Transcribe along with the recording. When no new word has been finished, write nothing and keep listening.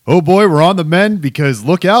Oh boy, we're on the mend because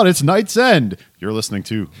look out, it's Knightsend. You're listening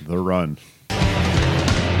to The Run.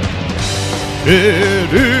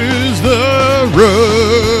 It is The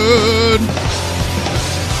Run.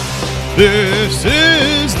 This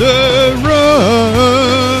is The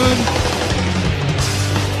Run.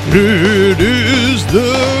 It is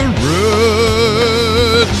The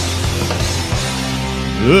Run.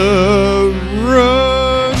 The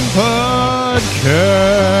Run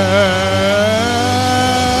Podcast.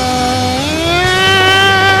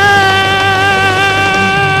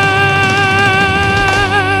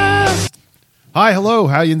 Hi, hello,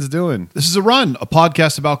 how yous doing? This is A Run, a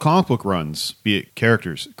podcast about comic book runs, be it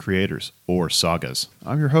characters, creators, or sagas.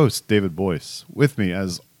 I'm your host, David Boyce. With me,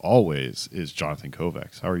 as always, is Jonathan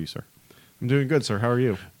Kovacs. How are you, sir? I'm doing good, sir. How are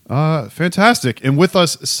you? Fantastic. And with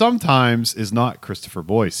us sometimes is not Christopher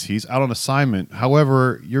Boyce. He's out on assignment.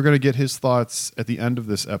 However, you're going to get his thoughts at the end of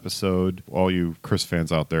this episode. All you Chris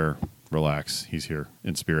fans out there, relax. He's here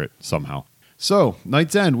in spirit somehow. So,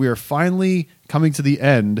 Knightsend, we are finally coming to the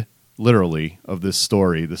end, literally, of this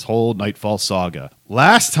story, this whole Knightfall saga.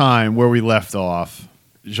 Last time where we left off,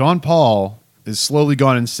 Jean-Paul is slowly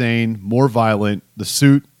gone insane, more violent.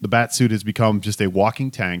 The bat suit has become just a walking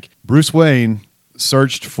tank. Bruce Wayne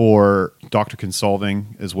searched for Dr.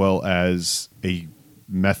 Consolving as well as a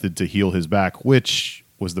method to heal his back, which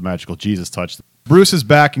was the magical Jesus touch. Bruce is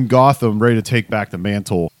back in Gotham, ready to take back the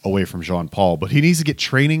mantle away from Jean-Paul, but he needs to get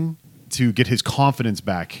training to get his confidence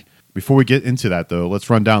back. Before we get into that, though, let's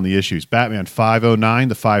run down the issues. Batman 509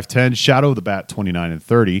 to 510, Shadow of the Bat 29 and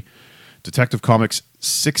 30, Detective Comics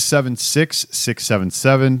 676,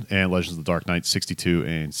 677, and Legends of the Dark Knight 62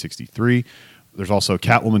 and 63. There's also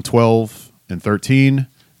Catwoman 12 and 13,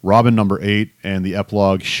 Robin number 8, and the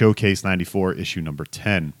Epilogue Showcase 94, issue number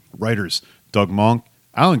 10. Writers, Doug Monk,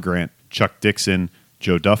 Alan Grant, Chuck Dixon,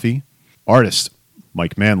 Joe Duffy. Artists,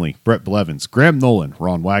 Mike Manley, Brett Blevins, Graham Nolan,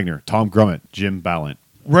 Ron Wagner, Tom Grummett, Jim Ballant.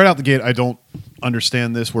 Right out the gate, I don't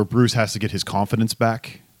understand this, where Bruce has to get his confidence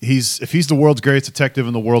back. If he's the world's greatest detective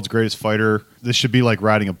and the world's greatest fighter, this should be like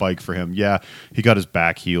riding a bike for him. Yeah, he got his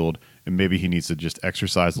back healed, and maybe he needs to just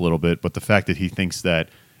exercise a little bit, but the fact that he thinks that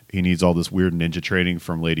he needs all this weird ninja training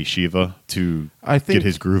from Lady Shiva to get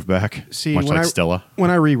his groove back, much like Stella.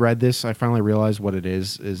 When I reread this, I finally realized what it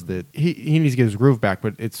is that he needs to get his groove back,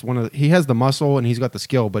 but it's he has the muscle and he's got the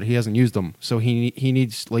skill, but he hasn't used them, so he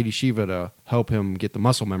needs Lady Shiva to help him get the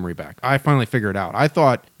muscle memory back. I finally figured it out. I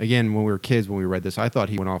thought, again, when we were kids, when we read this, I thought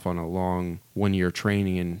he went off on a long one-year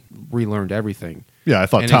training and relearned everything. Yeah, I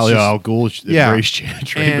thought Talia al Ghul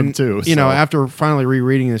trained him too. You know, after finally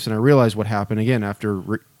rereading this and I realized what happened, again, after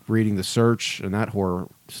reading The Search and that horror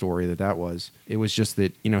story that was, it was just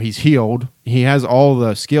that, he's healed. He has all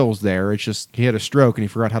the skills there. It's just he had a stroke and he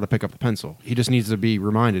forgot how to pick up the pencil. He just needs to be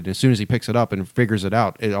reminded. As soon as he picks it up and figures it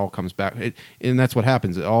out, it all comes back. And that's what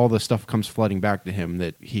happens. All the stuff comes flooding back to him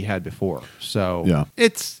that he had before. So yeah.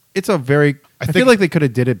 It's a very... I feel like they could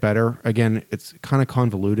have did it better. Again, it's kind of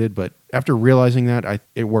convoluted, but after realizing that,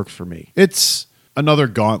 it works for me. It's another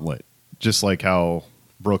gauntlet, just like how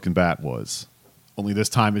Broken Bat was. Only this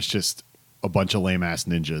time it's just a bunch of lame-ass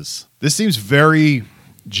ninjas. This seems very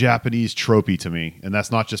Japanese tropey to me, and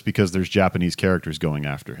that's not just because there's Japanese characters going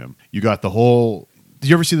after him. You got the whole... Did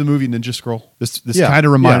you ever see the movie Ninja Scroll? This kind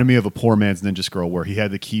of reminded me of a poor man's Ninja Scroll, where he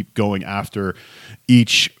had to keep going after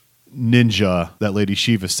each ninja that Lady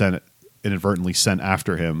Shiva inadvertently sent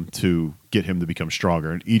after him to get him to become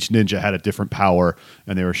stronger. And each ninja had a different power,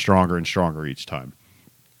 and they were stronger and stronger each time.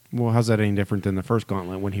 Well, how's that any different than the first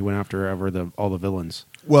Gauntlet when he went after all the villains?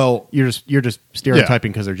 Well, you're just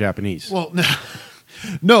stereotyping because they're Japanese. Well,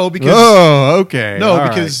 no,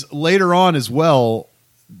 because right. Later on as well,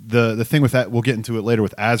 the thing with that, we'll get into it later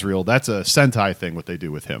with Azrael. That's a Sentai thing, what they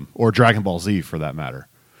do with him, or Dragon Ball Z for that matter,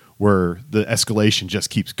 where the escalation just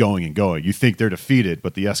keeps going and going. You think they're defeated,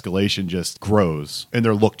 but the escalation just grows and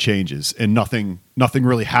their look changes, and nothing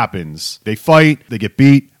really happens. They fight, they get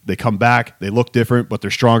beat. They come back, they look different, but they're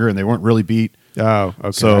stronger and they weren't really beat. Oh,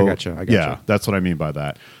 okay. So, I gotcha. Yeah, that's what I mean by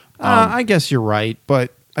that. I guess you're right,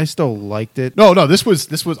 but I still liked it. No, this was.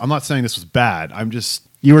 I'm not saying this was bad. I'm just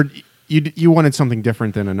you wanted something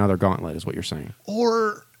different than another Gauntlet, is what you're saying.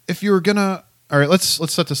 Or if you were gonna, all right, let's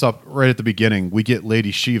set this up right at the beginning. We get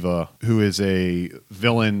Lady Shiva, who is a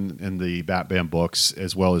villain in the Batman books,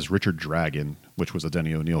 as well as Richard Dragon, which was a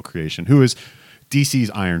Denny O'Neil creation, who is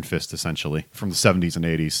DC's Iron Fist, essentially, from the 70s and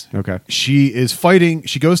 80s. Okay. She is fighting.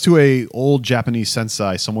 She goes to a old Japanese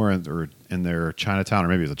sensei somewhere, or in their Chinatown, or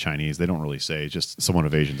maybe it's a Chinese. They don't really say. Just someone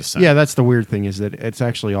of Asian descent. Yeah, that's the weird thing is that it's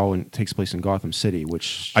actually takes place in Gotham City,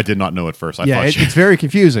 which I did not know at first. I thought it's very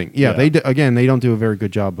confusing. Yeah, Yeah. They don't do a very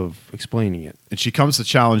good job of explaining it. And she comes to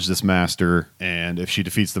challenge this master, and if she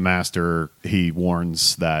defeats the master, he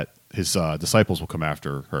warns that his disciples will come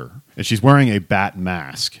after her. And she's wearing a bat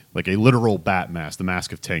mask, like a literal bat mask. The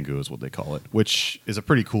Mask of Tengu is what they call it, which is a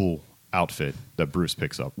pretty cool outfit that Bruce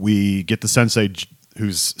picks up. We get the sensei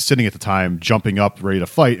who's sitting at the time jumping up ready to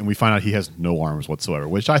fight, and we find out he has no arms whatsoever,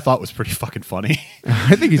 which I thought was pretty fucking funny.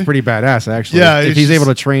 I think he's pretty badass, actually. Yeah, if it's he's just- able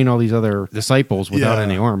to train all these other disciples without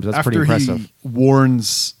any arms, that's pretty impressive. He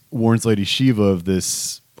warns Lady Shiva of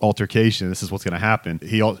this altercation. This is what's going to happen.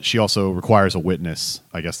 She also requires a witness.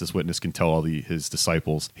 I guess this witness can tell all his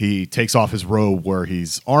disciples. He takes off his robe where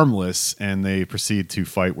he's armless, and they proceed to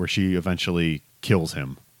fight where she eventually kills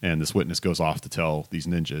him. And this witness goes off to tell these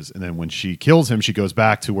ninjas. And then when she kills him, she goes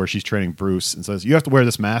back to where she's training Bruce and says, "You have to wear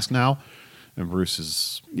this mask now." And Bruce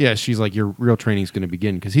is... Yeah, she's like, your real training's going to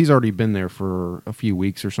begin, because he's already been there for a few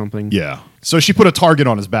weeks or something. Yeah. So she put a target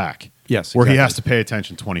on his back. Yes, Where he exactly. has to pay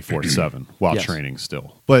attention 24/7 while Yes. training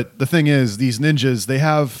still. But the thing is, these ninjas, they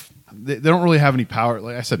don't really have any power.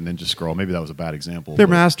 Like I said, Ninja Scroll. Maybe that was a bad example. They're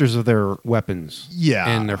but- masters of their weapons, Yeah.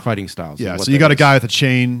 and their fighting styles. Yeah, is what so you that got a is. guy with a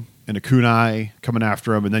chain and a kunai coming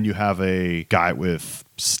after him, and then you have a guy with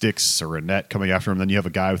sticks or a net coming after him. Then you have a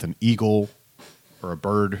guy with an eagle or a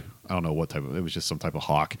bird. I don't know what type of, it was just some type of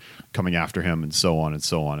hawk coming after him, and so on and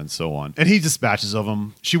so on and so on. And he dispatches of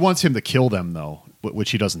them. She wants him to kill them, though,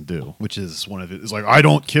 which he doesn't do, which is one of it. It's like, I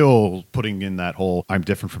don't kill, putting in that whole, I'm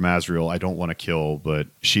different from Azrael, I don't want to kill, but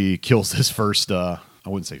she kills his first, I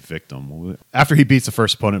wouldn't say victim. After he beats the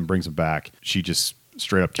first opponent and brings him back, she just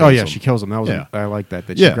straight up kills him. Oh, yeah, she kills him. That was Yeah. I like that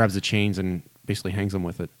she Yeah. grabs the chains and basically hangs him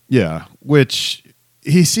with it. Yeah, which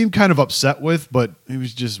he seemed kind of upset with, but he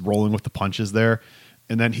was just rolling with the punches there.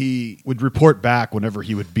 And then he would report back whenever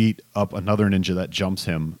he would beat up another ninja that jumps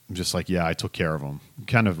him. Just like, yeah, I took care of him.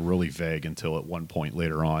 Kind of really vague until at one point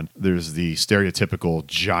later on, there's the stereotypical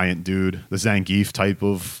giant dude, the Zangief type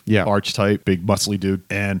of archetype, big muscly dude.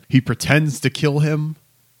 And he pretends to kill him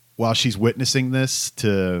while she's witnessing this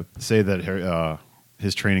to say that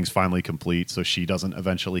his training's finally complete, so she doesn't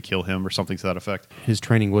eventually kill him or something to that effect. His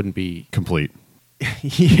training wouldn't be Complete.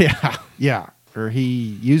 yeah. Or he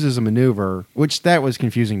uses a maneuver, which that was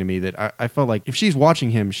confusing to me, that I felt like if she's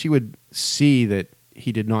watching him, she would see that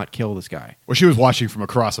he did not kill this guy. Or she was watching from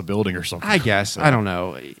across a building or something. I guess. I don't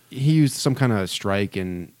know. He used some kind of strike,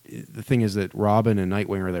 and the thing is that Robin and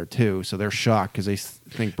Nightwing are there too, so they're shocked because they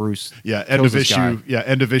think Bruce end of this guy. issue. Yeah,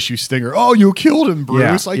 end of issue stinger. Oh, you killed him,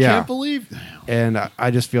 Bruce. I can't believe. And I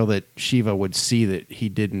just feel that Shiva would see that he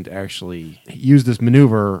didn't actually use this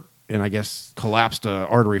maneuver and I guess collapsed an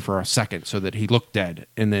artery for a second so that he looked dead.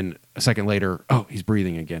 And then a second later, oh, he's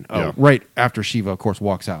breathing again. Oh, Yeah. right after Shiva, of course,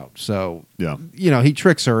 walks out. So, Yeah. he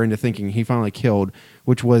tricks her into thinking he finally killed,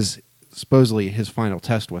 which was supposedly his final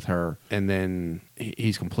test with her. And then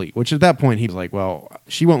he's complete, which at that point he was like, well,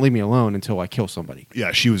 she won't leave me alone until I kill somebody.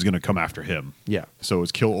 Yeah, she was going to come after him. Yeah. So it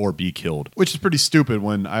was kill or be killed, which is pretty stupid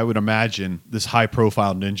when I would imagine this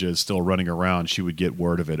high-profile ninja is still running around. She would get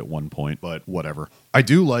word of it at one point, but whatever. I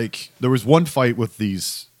do like, there was one fight with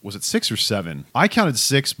these, was it 6 or 7? I counted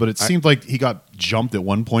 6, but it seemed like he got jumped at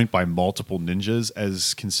one point by multiple ninjas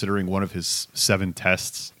as considering one of his 7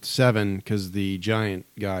 tests. 7, because the giant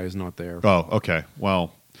guy is not there. Oh, okay.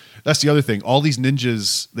 Well, that's the other thing. All these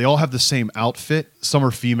ninjas, they all have the same outfit. Some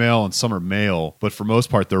are female and some are male, but for most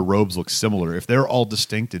part, their robes look similar. If they're all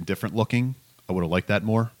distinct and different looking, I would have liked that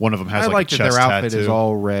more. One of them has I like like a that chest their outfit tattoo. is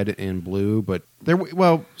all red and blue, but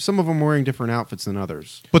some of them wearing different outfits than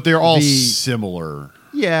others. But they're all The- similar.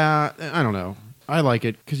 Yeah, I don't know. I like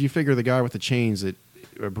it because you figure the guy with the chains that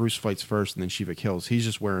Bruce fights first and then Shiva kills, he's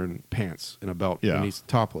just wearing pants and a belt and he's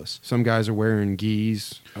topless. Some guys are wearing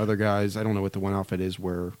gis. Other guys, I don't know what the one outfit is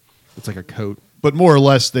where it's like a coat. But more or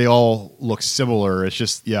less, they all look similar. It's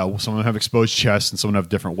just, some of them have exposed chests and some of them have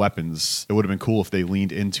different weapons. It would have been cool if they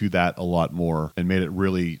leaned into that a lot more and made it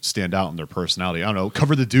really stand out in their personality. I don't know,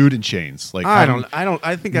 cover the dude in chains. Like I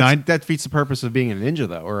think Nine- that defeats the purpose of being a ninja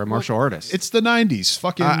though, or a martial artist. It's the 90s.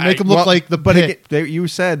 Fucking make them look like the But Pit. you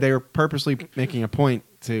said they were purposely making a point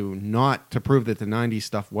to prove that the 90s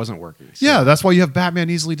stuff wasn't working. So- Yeah, that's why you have Batman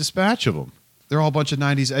easily dispatch of them. They're all a bunch of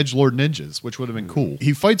 90s edgelord ninjas, which would have been cool.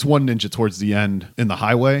 He fights one ninja towards the end in the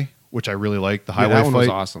highway, which I really like. The highway that one fight was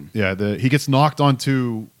awesome. Yeah, he gets knocked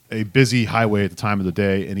onto a busy highway at the time of the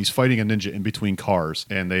day, and he's fighting a ninja in between cars,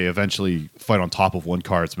 and they eventually fight on top of one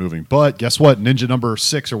car that's moving. But guess what? Ninja number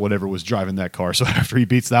 6 or whatever was driving that car. So after he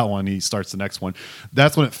beats that one, he starts the next one.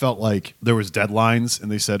 That's when it felt like there was deadlines,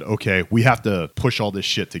 and they said, okay, we have to push all this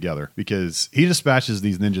shit together, because he dispatches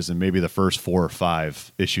these ninjas in maybe the first 4 or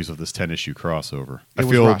 5 issues of this 10-issue crossover. I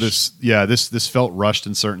feel rushed. This felt rushed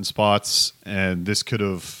in certain spots, and this could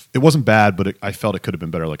have... It wasn't bad, but I felt it could have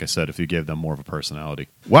been better, like I said, if you gave them more of a personality.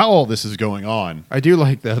 While all this is going on... I do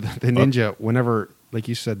like the ninja, whenever... Like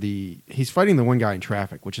you said, he's fighting the one guy in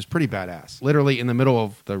traffic, which is pretty badass. Literally in the middle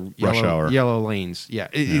of the yellow lanes. Yeah,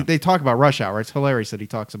 they talk about rush hour. It's hilarious that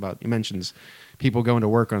he mentions people going to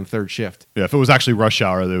work on third shift. Yeah, if it was actually rush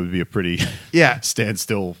hour, there would be a pretty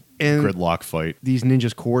standstill gridlock fight. These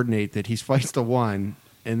ninjas coordinate that he fights the one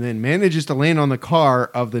and then manages to land on the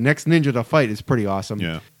car of the next ninja to fight. Is pretty awesome.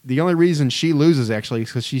 Yeah. The only reason she loses, actually, is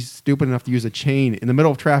because she's stupid enough to use a chain in the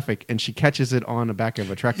middle of traffic, and she catches it on the back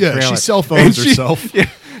of a tractor trailer. Yeah, she cell phones herself. Yeah,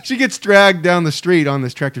 she gets dragged down the street on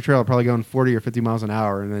this tractor trailer, probably going 40 or 50 miles an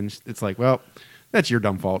hour, and then it's like, well, that's your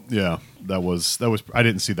dumb fault. Yeah, that was. I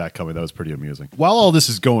didn't see that coming. That was pretty amusing. While all this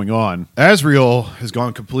is going on, Azrael has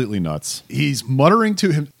gone completely nuts. He's muttering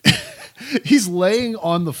to him. He's laying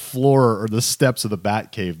on the floor or the steps of the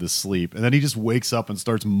Batcave to sleep, and then he just wakes up and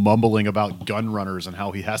starts mumbling about gun runners and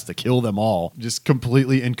how he has to kill them all. Just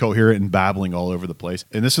completely incoherent and babbling all over the place.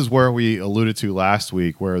 And this is where we alluded to last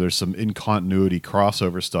week, where there's some in-continuity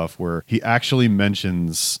crossover stuff where he actually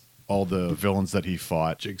mentions all the villains that he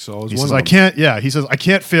fought. Jigsaw is he one says, of them. He says, I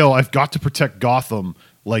can't fail. I've got to protect Gotham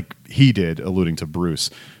like he did, alluding to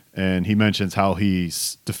Bruce. And he mentions how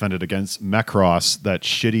he's defended against Macross, that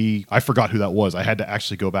shitty... I forgot who that was. I had to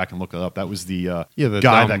actually go back and look it up. That was the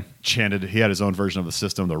guy that chanted... He had his own version of the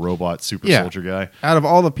system, the robot super soldier guy. Out of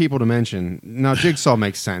all the people to mention... Now, Jigsaw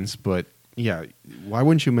makes sense, but... Yeah, why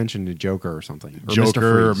wouldn't you mention the Joker or something? Or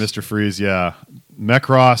Joker or Mr. Freeze, yeah.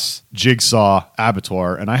 Macross, Jigsaw,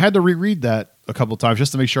 Abattoir. And I had to reread that a couple of times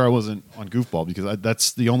just to make sure I wasn't on goofball, because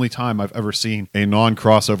that's the only time I've ever seen a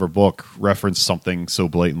non-crossover book reference something so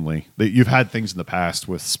blatantly. You've had things in the past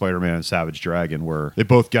with Spider-Man and Savage Dragon where they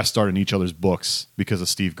both guest starred in each other's books because of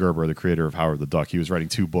Steve Gerber, the creator of Howard the Duck. He was writing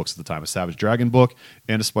 2 books at the time, a Savage Dragon book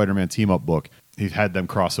and a Spider-Man team-up book. He's had them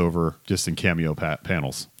cross over just in cameo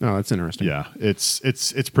panels. Oh, that's interesting. Yeah,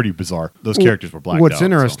 it's pretty bizarre. Those characters were blacked out. What's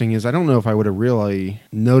interesting is I don't know if I would have really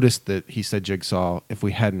noticed that he said Jigsaw if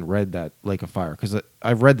we hadn't read that Lake of Fire, because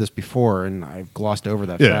I've read this before and I've glossed over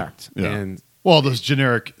that fact. Yeah. And well, those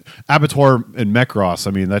generic Abattoir and Macross,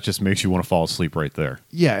 I mean, that just makes you want to fall asleep right there.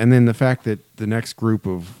 Yeah, and then the fact that the next group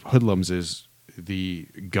of hoodlums is the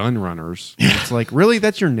gun runners. It's like, really,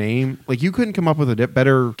 that's your name? Like, you couldn't come up with a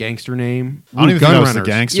better gangster name? I don't even think that was the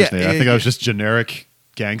gangster's name. I think I was just generic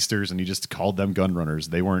gangsters, and you just called them gun runners.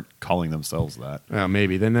 They weren't calling themselves that.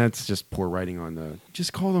 Maybe. Then that's just poor writing on the...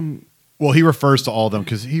 Just call them... Well, he refers to all of them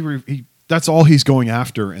because he that's all he's going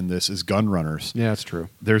after in this is gun runners. Yeah, that's true.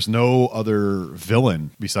 There's no other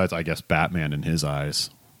villain besides, I guess, Batman in his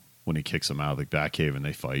eyes, when he kicks them out of the Batcave and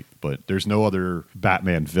they fight. But there's no other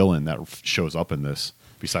Batman villain that shows up in this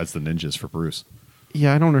besides the ninjas for Bruce.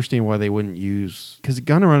 Yeah, I don't understand why they wouldn't use... Because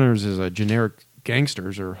gun runners is a generic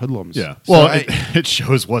gangsters or hoodlums. Yeah. Well, it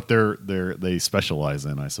shows what they specialize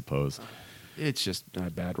in, I suppose. It's just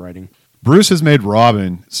bad writing. Bruce has made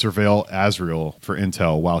Robin surveil Azrael for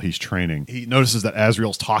intel while he's training. He notices that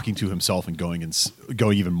Azrael's talking to himself and going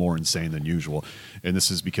even more insane than usual. And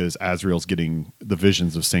this is because Azrael's getting the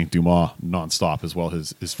visions of Saint Dumas nonstop, as well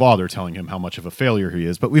as his father telling him how much of a failure he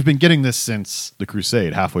is. But we've been getting this since the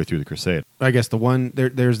Crusade, halfway through the Crusade. I guess the one...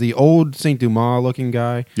 There's the old Saint Dumas looking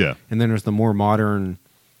guy. Yeah. And then there's the more modern...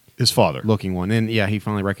 His father. Looking one. And yeah, he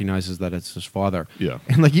finally recognizes that it's his father. Yeah.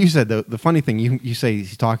 And like you said, the funny thing, you say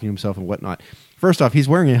he's talking to himself and whatnot. First off, he's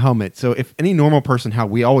wearing a helmet. So if any normal person, how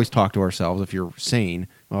we always talk to ourselves, if you're sane,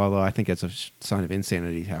 although I think that's a sign of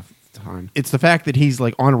insanity half the time, it's the fact that he's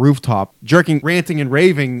like on a rooftop, ranting and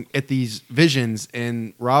raving at these visions,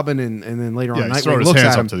 and Robin and then later on he's Nightwing throwing his hands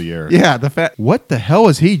at him. up to the air. Yeah, what the hell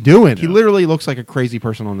is he doing? Yeah. He literally looks like a crazy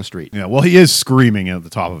person on the street. Yeah, well, he is screaming at the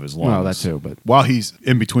top of his lungs. Well, that too, but... While he's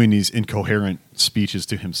in between these incoherent speeches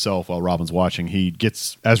to himself while Robin's watching,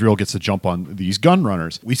 Azrael gets to jump on these gun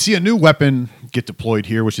runners. We see a new weapon get deployed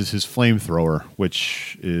here, which is his flamethrower,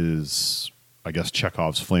 which is, I guess,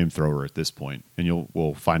 Chekhov's flamethrower at this point. And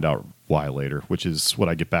we'll find out why later, which is what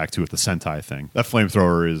I get back to with the Sentai thing. That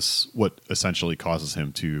flamethrower is what essentially causes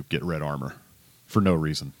him to get red armor for no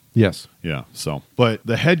reason. Yes. Yeah, so. But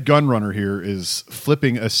the head gun runner here is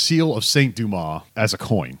flipping a seal of Saint Dumas as a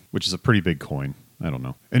coin, which is a pretty big coin. I don't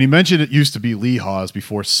know. And he mentioned it used to be Lee Hawes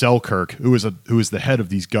before Selkirk, who is the head of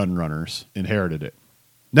these gun runners, inherited it.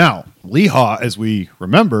 Now, Lee Haw, as we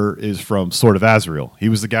remember, is from Sword of Azrael. He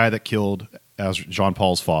was the guy that killed Jean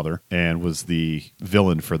Paul's father and was the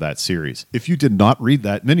villain for that series. If you did not read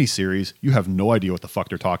that miniseries, you have no idea what the fuck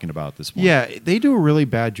they're talking about at this point. Yeah, they do a really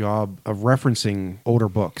bad job of referencing older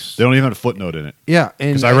books. They don't even have a footnote in it. Yeah,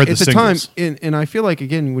 and because I read at the time, singles. and I feel like,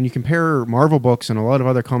 again, when you compare Marvel books and a lot of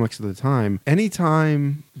other comics at the time,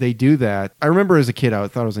 anytime they do that, I remember as a kid, I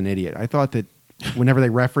thought I was an idiot. I thought that whenever they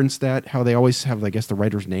reference that, how they always have, I guess, the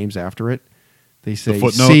writer's names after it. They say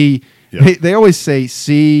C. Yeah. They always say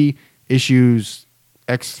C issues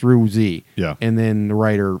X through Z. Yeah. And then the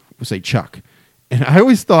writer would say Chuck. And I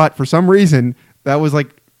always thought, for some reason, that was like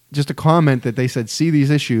just a comment that they said, see these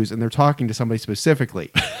issues, and they're talking to somebody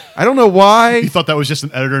specifically. I don't know why. You thought that was just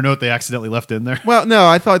an editor note they accidentally left in there? Well, no,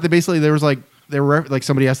 I thought that basically there was like, like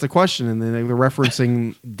somebody asked the question, and then they were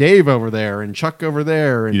referencing Dave over there and Chuck over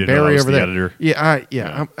there and Barry over there. Editor.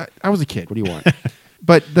 Yeah. I was a kid. What do you want?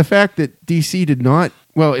 But the fact that DC did not,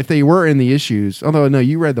 well, if they were in the issues, although no,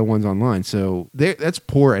 you read the ones online, so that's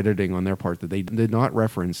poor editing on their part that they did not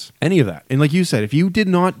reference any of that. And like you said, if you did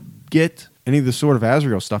not get any of the Sword of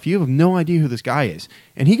Azrael stuff, you have no idea who this guy is.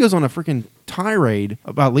 And he goes on a freaking tirade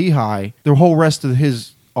about Lehigh the whole rest of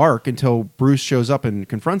his arc until Bruce shows up and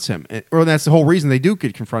confronts him. Or that's the whole reason they do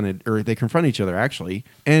get confronted, or they confront each other, actually.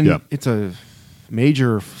 And it's a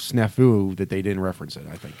major snafu that they didn't reference it,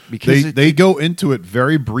 I think. Because they go into it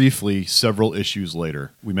very briefly several issues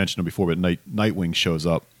later. We mentioned it before, but Nightwing shows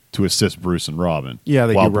up to assist Bruce and Robin. Yeah,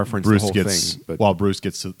 they do reference Bruce the whole gets, thing. But while Bruce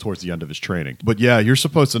gets towards the end of his training. But yeah, you're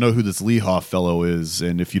supposed to know who this Lee Haw fellow is,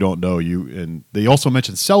 and if you don't know, and they also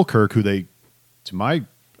mentioned Selkirk, who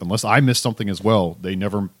unless I missed something as well, they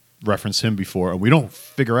never referenced him before, and we don't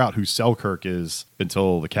figure out who Selkirk is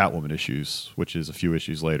until the Catwoman issues, which is a few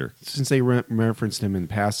issues later. Since they referenced him in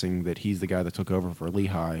passing that he's the guy that took over for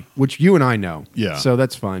Lehigh, which you and I know. Yeah. So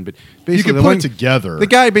that's fine. But You basically, can put it together. The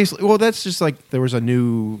guy basically, well, that's just like there was a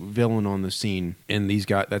new villain on the scene, and these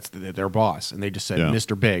guys, that's their boss, and they just said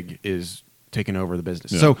Mr. Big is taking over the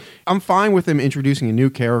business. Yeah. So I'm fine with them introducing a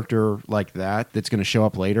new character like that's going to show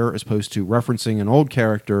up later, as opposed to referencing an old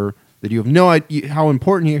character that you have no idea how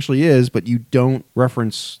important he actually is, but you don't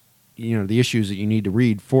reference, the issues that you need to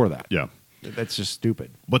read for that. Yeah. That's just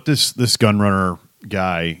stupid. But this gunrunner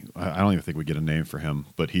guy, I don't even think we get a name for him,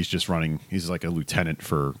 but he's just running, he's like a lieutenant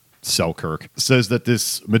for Selkirk, says that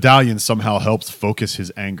this medallion somehow helps focus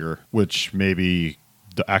his anger, which maybe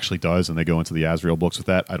actually does, and they go into the Azrael books with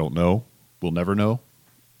that. I don't know. We'll never know.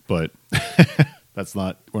 But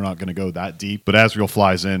we're not going to go that deep. But Azrael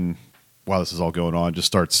flies in while this is all going on, just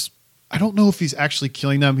starts, I don't know if he's actually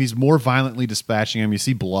killing them. He's more violently dispatching them. You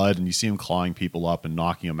see blood, and you see him clawing people up and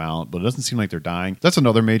knocking them out, but it doesn't seem like they're dying. That's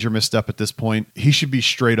another major misstep at this point. He should be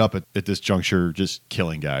straight up at this juncture just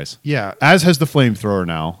killing guys. Yeah. As has the flamethrower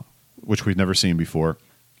now, which we've never seen before.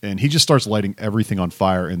 And he just starts lighting everything on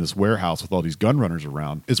fire in this warehouse with all these gun runners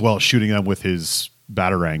around, as well as shooting them with his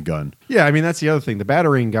Batarang gun. Yeah, I mean, that's the other thing. The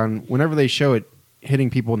Batarang gun, whenever they show it hitting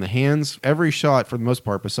people in the hands, every shot, for the most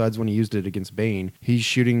part, besides when he used it against Bane, he's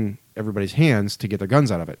shooting everybody's hands to get their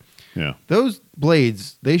guns out of it. Yeah. Those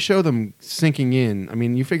blades, they show them sinking in. I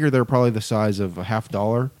mean, you figure they're probably the size of a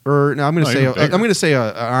 $50, or no, I'm going to say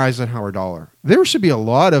a Eisenhower dollar. There should be a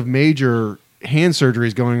lot of major hand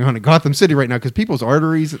surgeries going on in Gotham City right now, because people's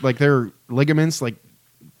arteries, like their ligaments, like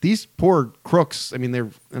these poor crooks, I mean, they're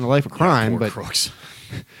in a life of crime, but crooks.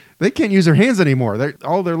 They can't use their hands anymore.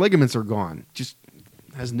 All their ligaments are gone. Just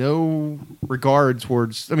has no regard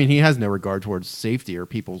towards, I mean, he has no regard towards safety or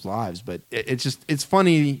people's lives, but it's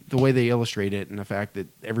funny the way they illustrate it, and the fact that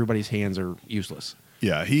everybody's hands are useless.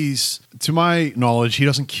 Yeah, to my knowledge, he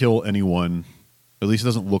doesn't kill anyone. At least it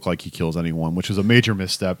doesn't look like he kills anyone, which is a major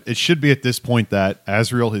misstep. It should be at this point that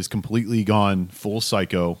Azrael has completely gone full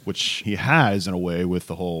psycho, which he has in a way with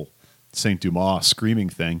the whole Saint Dumas screaming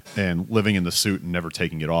thing, and living in the suit and never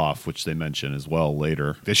taking it off, which they mention as well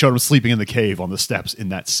later. They showed him sleeping in the cave on the steps in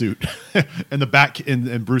that suit, and the back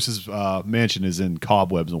in Bruce's mansion is in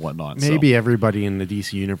cobwebs and whatnot. Maybe everybody in the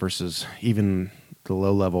DC universe is, even the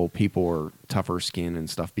low-level people, are tougher skin and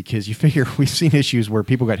stuff, because you figure we've seen issues where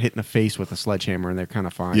people got hit in the face with a sledgehammer and they're kind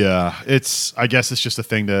of fine. Yeah, I guess it's just a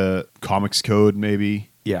thing to comics code, maybe.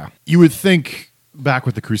 Yeah. You would think back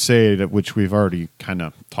with the Crusade, which we've already kind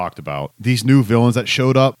of talked about, these new villains that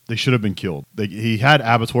showed up, they should have been killed. He had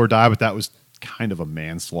Abator die, but that was kind of a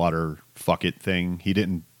manslaughter fuck it thing. He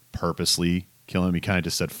didn't purposely kill him. He kind of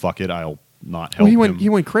just said, fuck it, I'll not help him. He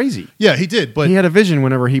went crazy. Yeah, he did. But he had a vision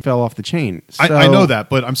whenever he fell off the chain. So, I know that,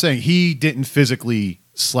 but I'm saying he didn't physically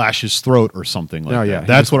slash his throat or something like Oh, that. yeah.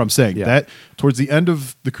 That's what I'm saying. Yeah. That towards the end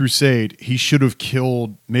of the Crusade, he should have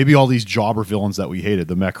killed maybe all these jobber villains that we hated,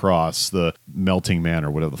 the Mekros, the Melting Man,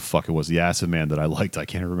 or whatever the fuck it was, the Acid Man that I liked. I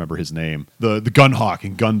can't remember his name. The Gunhawk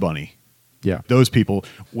and Gun Bunny. Yeah. Those people,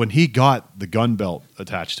 when he got the gun belt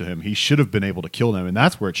attached to him, he should have been able to kill them, and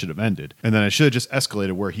that's where it should have ended. And then it should have just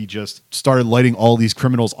escalated where he just started lighting all these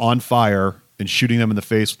criminals on fire and shooting them in the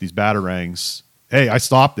face with these batarangs. Hey, I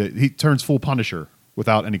stopped it. He turns full Punisher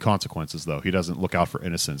without any consequences, though. He doesn't look out for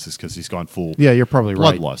innocence. It's because he's gone full Yeah, you're probably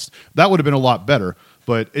right. bloodlust. That would have been a lot better,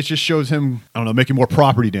 but it just shows him, I don't know, making more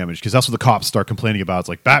property damage, because that's what the cops start complaining about. It's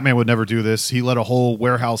like, Batman would never do this. He lit a whole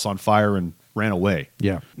warehouse on fire and ran away.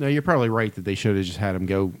 Yeah. No, you're probably right that they should have just had him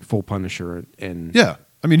go full Punisher and Yeah.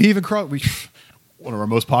 I mean, he even one of our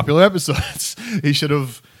most popular episodes, he should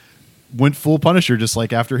have went full Punisher just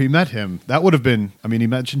like after he met him. That would have been, I mean, he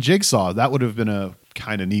mentioned Jigsaw. That would have been a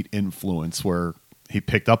kind of neat influence where he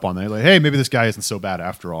picked up on that. Like, hey, maybe this guy isn't so bad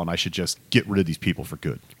after all, and I should just get rid of these people for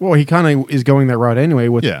good. Well, he kind of is going that route anyway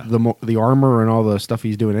with Yeah. the armor and all the stuff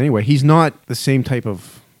he's doing anyway. He's not the same type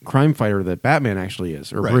of crime fighter that Batman actually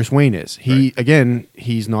is, or Right. Bruce Wayne is. Again,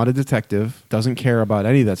 he's not a detective, doesn't care about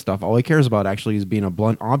any of that stuff. All he cares about actually is being a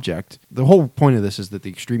blunt object. The whole point of this is that the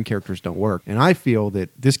extreme characters don't work. And I feel that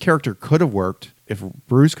this character could have worked if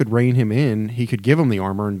Bruce could rein him in. He could give him the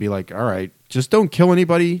armor and be like, all right, just don't kill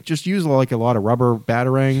anybody. Just use like a lot of rubber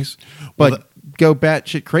batarangs. But go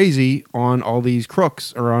batshit crazy on all these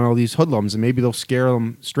crooks or on all these hoodlums, and maybe they'll scare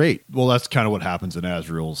them straight. Well, that's kind of what happens in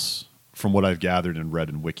Azrael's. From what I've gathered and read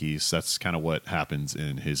in wikis, that's kind of what happens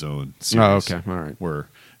in his own series. Oh, okay. All right. Where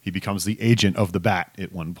he becomes the agent of the Bat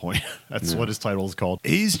at one point. That's what his title is called.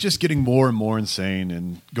 He's just getting more and more insane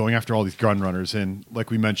and going after all these gun runners. And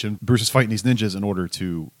like we mentioned, Bruce is fighting these ninjas in order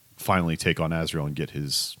to finally take on Azrael and get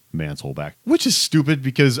his mantle back. Which is stupid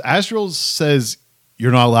because Azrael says,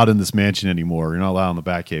 you're not allowed in this mansion anymore. You're not allowed in the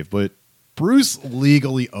Batcave. But Bruce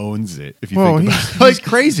legally owns it, if you think about it. He's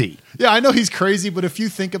crazy. Yeah, I know he's crazy, but if you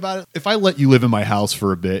think about it, if I let you live in my house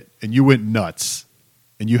for a bit and you went nuts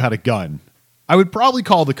and you had a gun, I would probably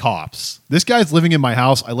call the cops. This guy's living in my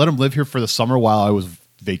house. I let him live here for the summer while I was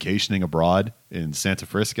vacationing abroad in Santa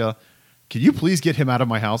Frisca. Can you please get him out of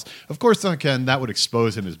my house? Of course, Ken, that would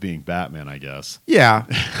expose him as being Batman, I guess. Yeah.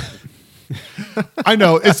 I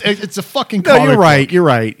know. It's a fucking No, comic you're right. book. You're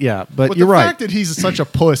right. Yeah, but you're the right. fact that he's such a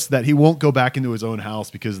puss that he won't go back into his own house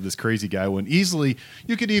because of this crazy guy, when easily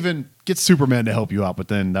you could even get Superman to help you out, but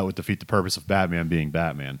then that would defeat the purpose of Batman being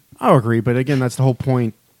Batman. I agree, but again, that's the whole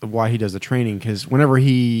point of why he does the training, because whenever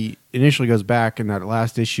he initially goes back in that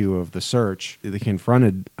last issue of The Search, they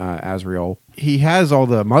confronted Azrael, he has all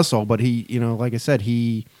the muscle, but he, like I said,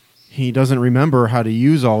 he doesn't remember how to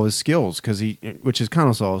use all his skills, which is kind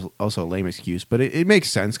of also a lame excuse, but it makes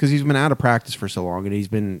sense because he's been out of practice for so long and he's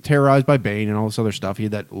been terrorized by Bane and all this other stuff. He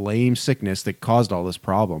had that lame sickness that caused all this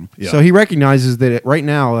problem. Yeah. So he recognizes that right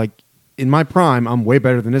now, like in my prime, I'm way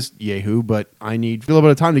better than this Yahoo, but I need a little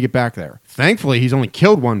bit of time to get back there. Thankfully, he's only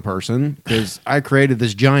killed one person because I created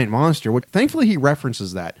this giant monster. Thankfully, he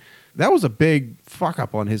references that. That was a big fuck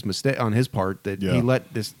up on his mistake on his part that he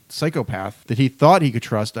let this psychopath that he thought he could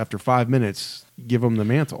trust after 5 minutes give him the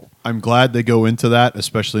mantle. I'm glad they go into that,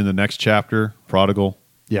 especially in the next chapter, Prodigal.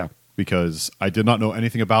 Yeah. Because I did not know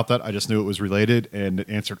anything about that. I just knew it was related, and it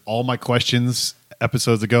answered all my questions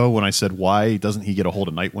episodes ago when I said, why doesn't he get a hold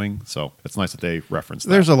of Nightwing? So it's nice that they referenced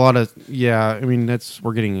that. There's a lot of, I mean,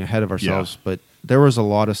 we're getting ahead of ourselves, but there was a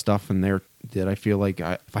lot of stuff in there that I feel like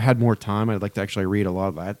if I had more time, I'd like to actually read a lot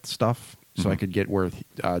of that stuff so I could get where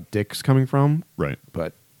Dick's coming from. Right.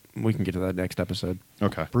 But we can get to that next episode.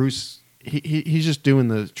 Okay. Bruce, he's just doing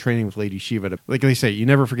the training with Lady Shiva. Like they say, you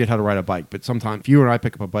never forget how to ride a bike, but sometimes if you and I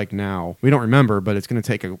pick up a bike now, we don't remember, but it's going to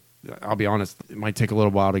take I'll be honest, it might take a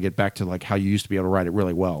little while to get back to like how you used to be able to ride it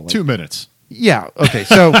really well. Like, 2 minutes. Yeah. Okay.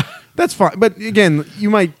 So that's fine. But again,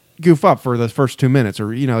 you might goof up for the first 2 minutes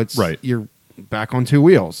or, it's right. You're back on two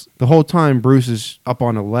wheels. The whole time Bruce is up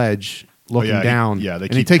on a ledge looking down.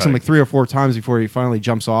 And he takes him like 3 or 4 times before he finally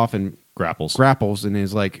jumps off and grapples and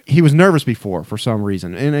is like, he was nervous before for some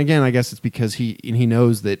reason. And again, I guess it's because he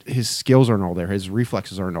knows that his skills aren't all there. His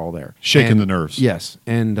reflexes aren't all there. Shaking the nerves. Yes.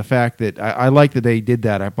 And the fact that I like that they did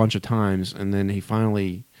that a bunch of times. And then he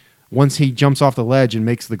finally, once he jumps off the ledge and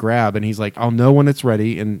makes the grab and he's like, I'll know when it's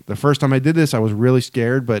ready. And the first time I did this, I was really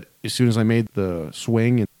scared. But as soon as I made the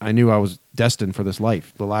swing, I knew I was destined for this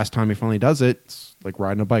life. The last time he finally does it, it's like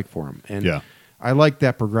riding a bike for him. And I like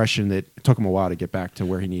that progression that it took him a while to get back to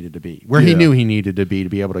where he needed to be, where he knew he needed to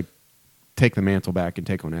be able to take the mantle back and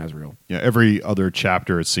take on Azrael. Yeah, every other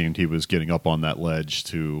chapter it seemed he was getting up on that ledge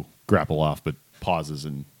to grapple off, but pauses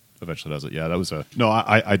and eventually does it. Yeah, that was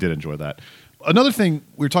I did enjoy that. Another thing,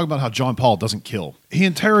 we were talking about how John Paul doesn't kill. He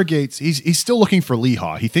interrogates, he's still looking for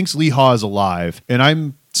Leha. He thinks Leha is alive, and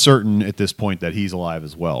I'm certain at this point that he's alive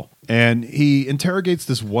as well. And he interrogates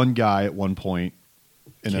this one guy at one point.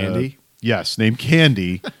 Candy? Yes, named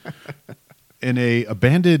Candy, in a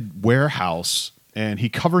abandoned warehouse, and he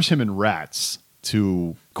covers him in rats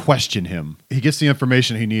to question him. He gets the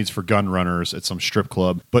information he needs for gun runners at some strip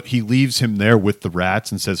club, but he leaves him there with the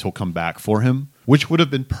rats and says he'll come back for him, which would have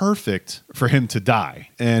been perfect for him to die.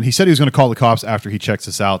 And he said he was going to call the cops after he checks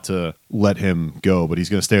this out to let him go, but he's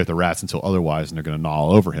going to stay with the rats until otherwise, and they're going to gnaw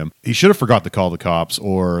all over him. He should have forgot to call the cops,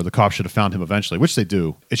 or the cops should have found him eventually, which they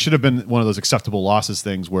do. It should have been one of those acceptable losses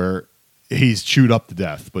things where he's chewed up to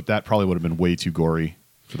death, but that probably would have been way too gory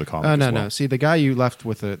for the comic. No. See, the guy you left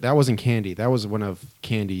with, that wasn't Candy. That was one of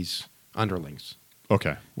Candy's underlings.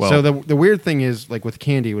 Okay. Well, so the weird thing is, like with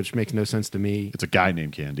Candy, which makes no sense to me. It's a guy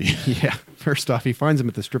named Candy. Yeah. First off, he finds him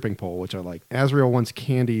at the stripping pole, which I like. Azrael wants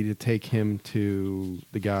Candy to take him to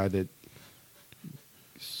the guy that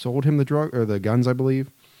sold him the drug or the guns, I believe.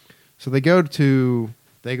 So they go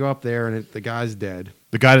up there, and the guy's dead.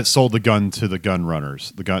 The guy that sold the gun to the gun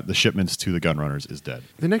runners, the shipments to the gun runners, is dead.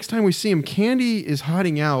 The next time we see him, Candy is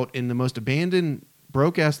hiding out in the most abandoned,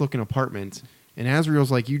 broke-ass looking apartment, and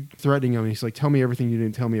Azrael's like, you threatening him. He's like, tell me everything you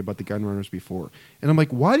didn't tell me about the gun runners before. And I'm like,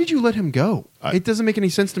 why did you let him go? It doesn't make any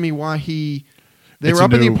sense to me why they were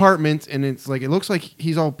up in the apartment, and it's like, it looks like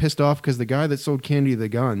he's all pissed off because the guy that sold Candy the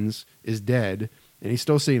guns is dead, and he's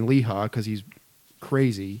still saying Leha because he's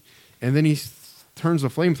crazy. And then he turns the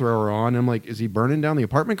flamethrower on. And I'm like, is he burning down the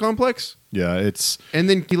apartment complex? Yeah, And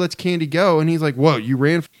then he lets Candy go, and he's like, whoa, you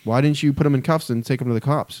ran. Why didn't you put him in cuffs and take him to the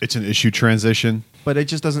cops? It's an issue transition. But it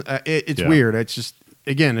just doesn't. It's weird. It's just,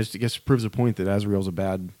 again, I guess it proves the point that Azrael's a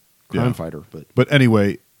bad crime fighter. But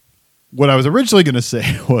anyway, what I was originally going to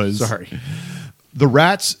say was, sorry, the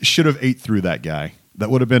rats should have ate through that guy. That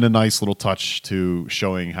would have been a nice little touch to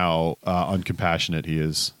showing how uncompassionate he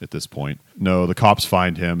is at this point. No, the cops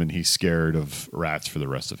find him, and he's scared of rats for the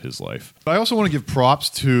rest of his life. But I also want to give props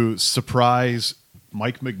to surprise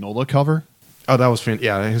Mike Mignola cover. Oh, that was fantastic.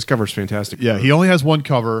 Yeah, his cover's fantastic. Yeah, he only has one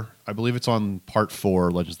cover. I believe it's on part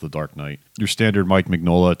 4, Legends of the Dark Knight. Your standard Mike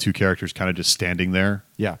Mignola, 2 characters kind of just standing there.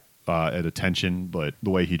 Yeah. At attention, but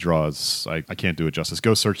the way he draws, I can't do it justice.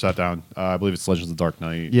 Go search that down. I believe it's Legends of the Dark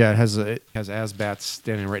Knight. Yeah, it has Azbats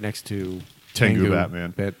standing right next to Tengu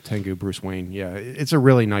Batman. Tengu Bruce Wayne. Yeah, it's a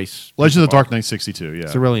really nice Legends of the Dark Knight 62. Yeah,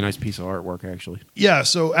 it's a really nice piece of artwork, actually. Yeah,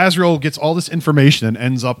 so Azrael gets all this information and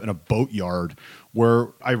ends up in a boatyard where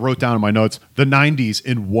I wrote down in my notes the 90s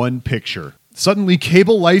in one picture. Suddenly,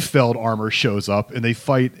 Cable Liefeld armor shows up, and they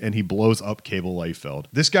fight, and he blows up Cable Liefeld.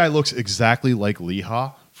 This guy looks exactly like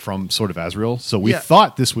Leha from Sword of Azrael, so we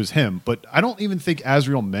thought this was him, but I don't even think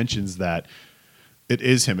Azrael mentions that it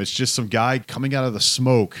is him. It's just some guy coming out of the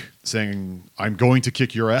smoke saying, I'm going to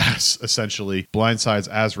kick your ass, essentially. Blindsides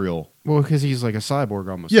Azrael. Well, because he's like a cyborg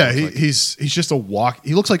almost. Yeah, he's just a walk.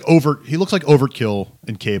 He looks like Overkill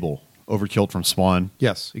in Cable. Overkilled from Spawn.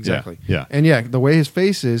 Yes, exactly. Yeah. And yeah, the way his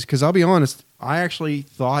face is, because I'll be honest, I actually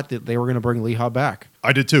thought that they were going to bring Leha back.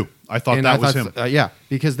 I did too. I thought that was him. Yeah,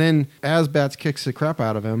 because then Azbats kicks the crap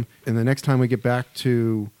out of him, and the next time we get back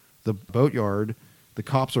to the boatyard, the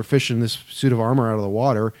cops are fishing this suit of armor out of the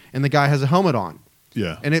water, and the guy has a helmet on.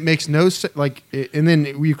 Yeah. And it makes no sense. And then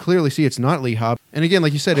you clearly see it's not Leha. And again,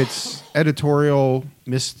 like you said, it's editorial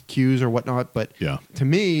miscues or whatnot. But to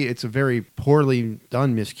me, it's a very poorly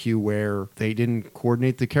done miscue where they didn't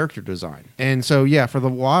coordinate the character design. And so, yeah, for the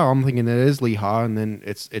while, I'm thinking it is Leha, and then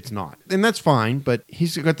it's not. And that's fine. But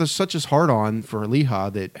he's got such a hard on for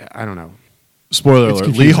Leha that, I don't know. Spoiler alert,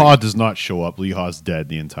 Leha does not show up. Leha's dead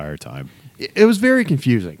the entire time. It was very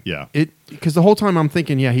confusing. Yeah. Because the whole time I'm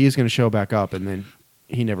thinking, yeah, he is going to show back up, and then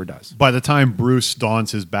he never does. By the time Bruce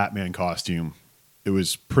dons his Batman costume, it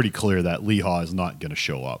was pretty clear that Leha is not going to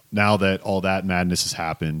show up. Now that all that madness has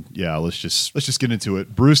happened, yeah, let's just get into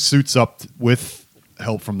it. Bruce suits up with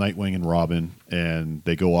help from Nightwing and Robin, and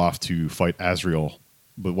they go off to fight Azrael.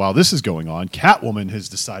 But while this is going on, Catwoman has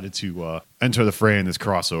decided to enter the fray in this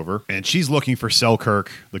crossover, and she's looking for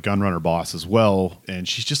Selkirk, the Gunrunner boss, as well. And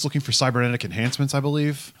she's just looking for cybernetic enhancements, I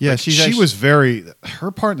believe. Yeah,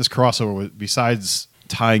 her part in this crossover was, besides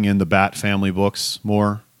tying in the Bat family books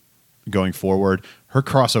more going forward, her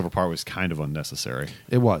crossover part was kind of unnecessary.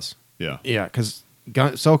 It was. Yeah. Yeah, because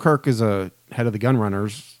Selkirk is a head of the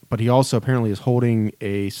Gunrunners, but he also apparently is holding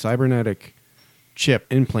a cybernetic chip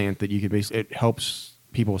implant that you could basically, it helps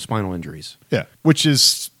people with spinal injuries. Yeah, which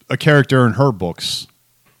is a character in her books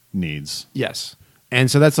needs. Yes.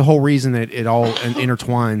 And so that's the whole reason that it all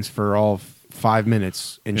intertwines for all 5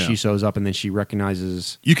 minutes, and Yeah. she shows up, and then she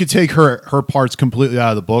recognizes. You could take her parts completely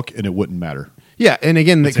out of the book, and it wouldn't matter. Yeah, and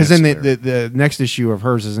again, It's because then ancillary. the next issue of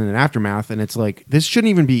hers is in an aftermath, and it's like this shouldn't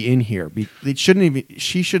even be in here. It shouldn't even.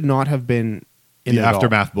 She should not have been in The it at all.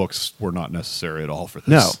 aftermath books were not necessary at all for this.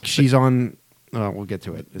 No, she's on. We'll get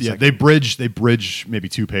to it. Yeah, they bridge maybe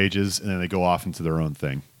 2 pages, and then they go off into their own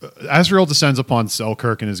thing. Azrael descends upon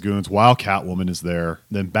Selkirk and his goons while Catwoman is there.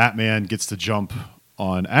 Then Batman gets to jump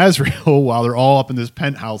on Azrael while they're all up in this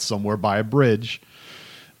penthouse somewhere by a bridge,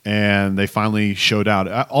 and they finally show down.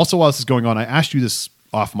 Also, while this is going on, I asked you this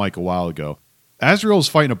off mic a while ago. Azrael is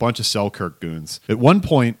fighting a bunch of Selkirk goons. At one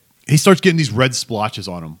point, he starts getting these red splotches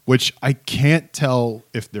on him, which I can't tell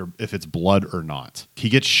if it's blood or not. He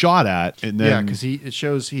gets shot at, and then because it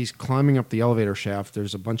shows he's climbing up the elevator shaft.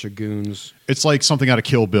 There's a bunch of goons. it's like something out of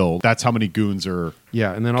Kill Bill. That's how many goons are.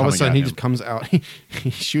 Yeah, and then all of a coming sudden at he him. just comes out. He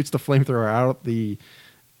shoots the flamethrower out the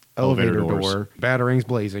elevator Elevator doors. door. Batarangs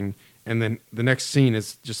blazing, and then the next scene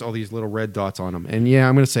is just all these little red dots on him. And yeah,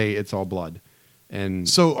 I'm going to say it's all blood. And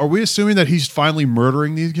So, are we assuming that he's finally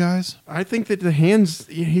murdering these guys? I think that the hands,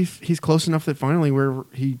 he's close enough that finally where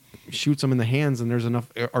he shoots them in the hands and there's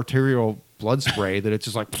enough arterial blood spray that it's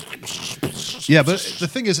just like. Yeah, but the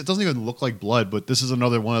thing is, it doesn't even look like blood. But this is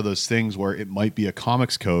another one of those things where it might be a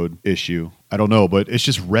comics code issue. I don't know, but it's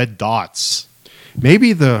just red dots.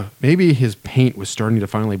 Maybe his paint was starting to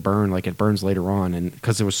finally burn, like it burns later on, and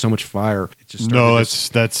because there was so much fire, it just started No, to,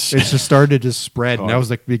 it's it just started to spread, and that was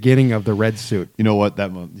the beginning of the red suit. you know what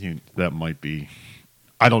that might be.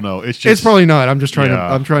 I don't know. It's just It's probably not. I'm just trying yeah,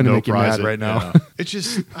 to. I'm trying to no make you mad prize it, right now. yeah. It's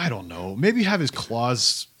just I don't know. Maybe have his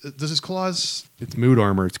claws. Does his claws? It's mood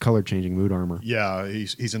armor. It's color changing mood armor. Yeah,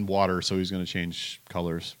 he's in water, so he's going to change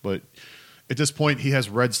colors. But at this point, he has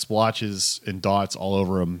red splotches and dots all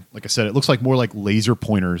over him. Like I said, it looks like more like laser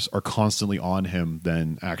pointers are constantly on him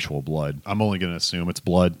than actual blood. I'm only going to assume it's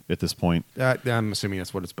blood at this point. I'm assuming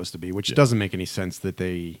that's what it's supposed to be, which doesn't make any sense.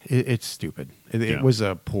 It's stupid. It Yeah. was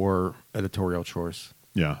a poor editorial choice.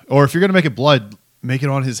 Yeah. Or if you're going to make it blood, make it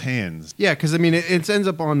on his hands. Yeah, because I mean, it ends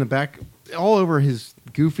up on the back, all over his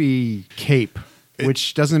goofy cape,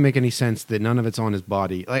 which doesn't make any sense that none of it's on his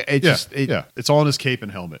body. Like Yeah. It's all in his cape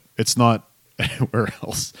and helmet. It's not anywhere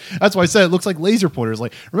else. That's why I said it looks like laser pointers.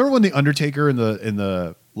 Like, remember when the Undertaker in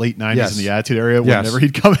the late 90s Yes. in the Attitude Era, Yes. whenever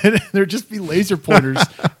he'd come in, there'd just be laser pointers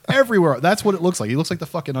everywhere. That's what it looks like. He looks like the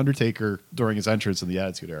fucking Undertaker during his entrance in the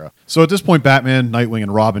Attitude Era. So at this point, Batman, Nightwing,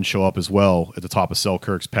 and Robin show up as well at the top of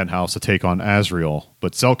Selkirk's penthouse to take on Azrael.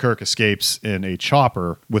 But Selkirk escapes in a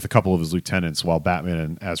chopper with a couple of his lieutenants while Batman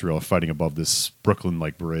and Azrael are fighting above this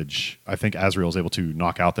Brooklyn-like bridge. I think Azrael is able to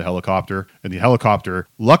knock out the helicopter, and the helicopter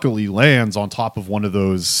luckily lands on top of one of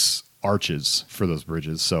those arches for those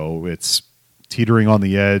bridges. So it's teetering on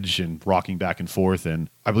the edge and rocking back and forth. And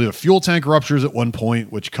I believe a fuel tank ruptures at one point,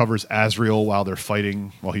 which covers Azrael while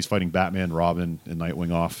he's fighting Batman, Robin, and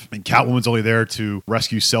Nightwing off. And Catwoman's only there to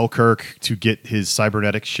rescue Selkirk to get his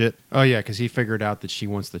cybernetic shit. Oh yeah, because he figured out that she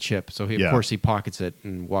wants the chip, so of Yeah. course he pockets it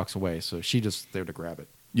and walks away. So she just there to grab it.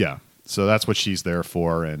 Yeah. So that's what she's there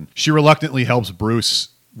for. And she reluctantly helps Bruce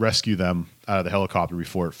rescue them out of the helicopter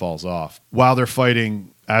before it falls off. While they're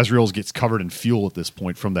fighting, Azrael gets covered in fuel at this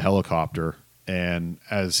point from the helicopter. And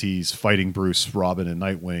as he's fighting Bruce, Robin, and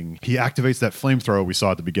Nightwing, he activates that flamethrower we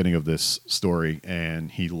saw at the beginning of this story,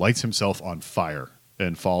 and he lights himself on fire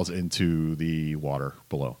and falls into the water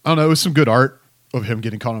below. I don't know. It was some good art of him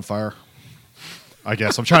getting caught on fire. I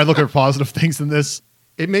guess I'm trying to look at positive things in this.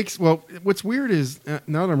 It makes what's weird is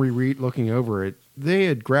now that I'm looking over it, they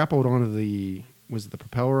had grappled onto the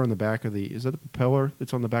propeller on the back of is that the propeller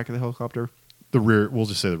that's on the back of the helicopter? The rear, we'll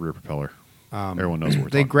just say the rear propeller. Everyone knows what we're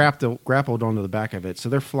They talking about. grappled onto the back of it, so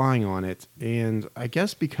they're flying on it. And I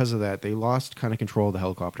guess because of that, they lost kind of control of the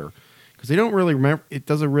helicopter because they don't really remember. It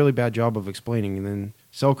does a really bad job of explaining. And then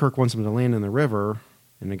Selkirk wants them to land in the river,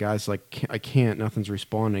 and the guy's like, "I can't. Nothing's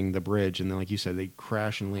responding." The bridge, and then like you said, they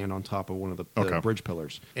crash and land on top of one of the bridge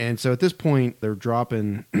pillars. And so at this point, they're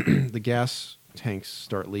dropping the gas tanks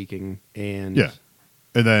start leaking, and Yeah.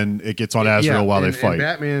 And then it gets on Azrael while they fight. And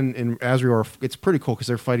Batman and Azrael, it's pretty cool because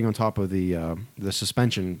they're fighting on top of the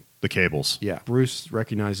suspension. The cables. Yeah. Bruce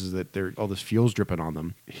recognizes that all this fuel's dripping on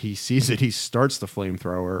them. He sees it. He starts the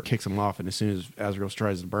flamethrower, kicks him off, and as soon as Azrael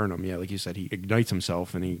tries to burn him, like you said, he ignites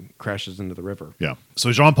himself and he crashes into the river. Yeah.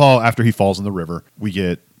 So Jean-Paul, after he falls in the river, we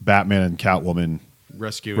get Batman and Catwoman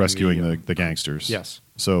rescuing the gangsters. Yes.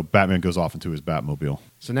 So Batman goes off into his Batmobile.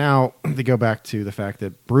 So now they go back to the fact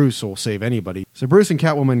that Bruce will save anybody. So Bruce and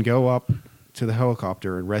Catwoman go up to the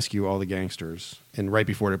helicopter and rescue all the gangsters. And right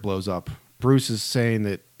before it blows up, Bruce is saying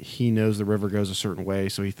that he knows the river goes a certain way,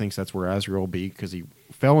 so he thinks that's where Azrael will be because he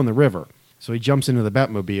fell in the river. So he jumps into the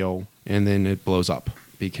Batmobile, and then it blows up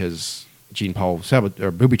because Jean Paul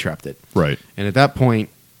booby-trapped it. Right. And at that point,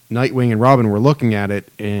 Nightwing and Robin were looking at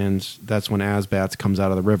it, and that's when Azbats comes out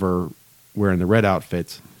of the river wearing the red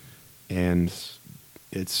outfit, and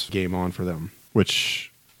it's game on for them.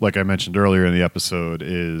 Which, like I mentioned earlier in the episode,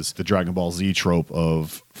 is the Dragon Ball Z trope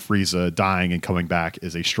of Frieza dying and coming back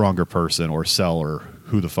as a stronger person or Cell or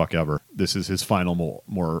who the fuck ever. This is his final,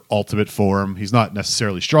 more ultimate form. He's not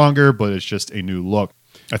necessarily stronger, but it's just a new look.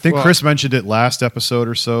 I think Chris mentioned it last episode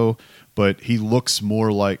or so, but he looks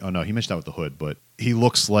more like... Oh, no, he mentioned that with the hood, but he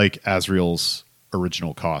looks like Azrael's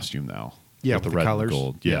original costume now. Yeah, with the with red colors. and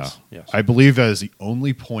gold. Yes, Yeah. yes. I believe that is the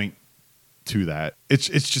only point to that. It's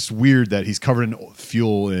just weird that he's covered in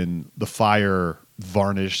fuel and the fire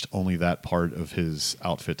varnished only that part of his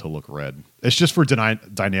outfit to look red. It's just for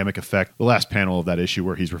dynamic effect. The last panel of that issue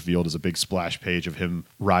where he's revealed is a big splash page of him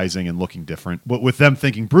rising and looking different. But with them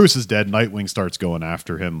thinking Bruce is dead, Nightwing starts going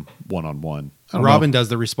after him one-on-one. Robin does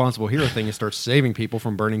the responsible hero thing and starts saving people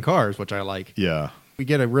from burning cars, which I like. Yeah. We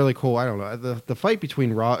get a really cool, I don't know, the fight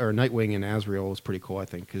between Nightwing and Azrael was pretty cool, I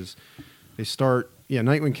think, because they start... Yeah,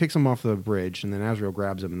 Nightwing kicks him off the bridge, and then Azrael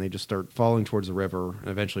grabs him, and they just start falling towards the river and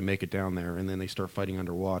eventually make it down there, and then they start fighting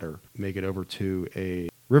underwater, make it over to a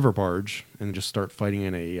river barge, and just start fighting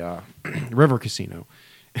in a river casino.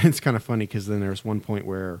 And it's kind of funny because then there's one point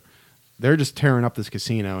where they're just tearing up this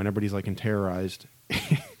casino, and everybody's like terrorized.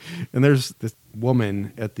 And there's this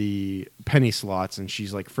woman at the penny slots, and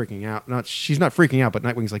she's like freaking out. She's not freaking out, but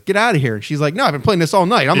Nightwing's like, "Get out of here!" And she's like, "No, I've been playing this all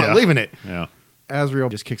night. I'm not leaving it." Yeah. Azrael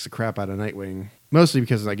just kicks the crap out of Nightwing, mostly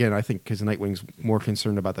because, again, I think because Nightwing's more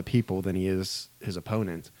concerned about the people than he is his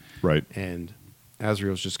opponent. Right. And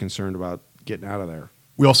Azrael's just concerned about getting out of there.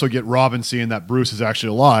 We also get Robin seeing that Bruce is actually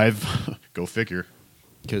alive. Go figure.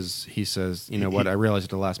 Because he says, you know what, I realized at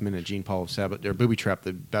the last minute Jean Paul booby-trapped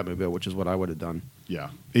the Batmobile, which is what I would have done. Yeah.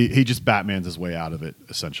 He just Batmans his way out of it,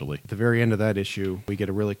 essentially. At the very end of that issue, we get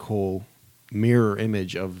a really cool mirror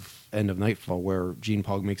image of End of Knightfall where Jean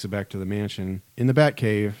Paul makes it back to the mansion in the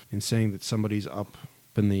Batcave and saying that somebody's up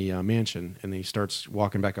in the mansion, and he starts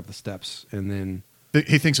walking back up the steps, and then...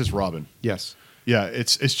 He thinks it's Robin. Yes. Yeah,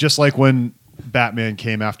 it's just like when Batman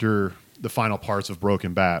came after the final parts of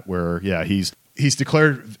Broken Bat, where, yeah, Azrael's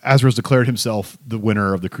declared himself the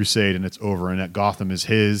winner of the crusade, and it's over, and that Gotham is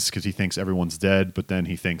his because he thinks everyone's dead, but then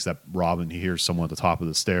he thinks that Robin, he hears someone at the top of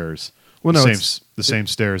the stairs. Well, no, the same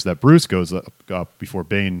stairs that Bruce goes up before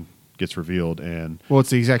Bane gets revealed, and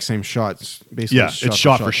it's the exact same shot. It's basically it's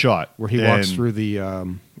shot for shot where he walks through the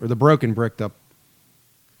or the broken bricked up.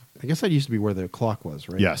 I guess that used to be where the clock was,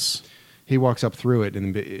 right? Yes. He walks up through it,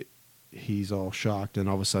 and he's all shocked, and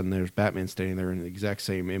all of a sudden there's Batman standing there in the exact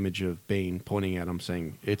same image of Bane pointing at him,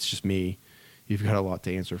 saying, "It's just me. You've got a lot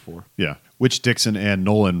to answer for." Yeah, which Dixon and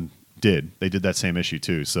Nolan did. They did that same issue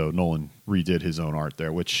too. So Nolan redid his own art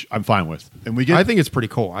there, which I'm fine with. And I think it's pretty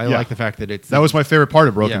cool. I like the fact that that was my favorite part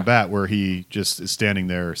of Broken Bat, where he just is standing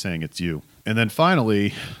there saying it's you. And then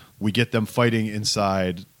finally, we get them fighting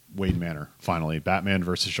inside Wayne Manor. Finally, Batman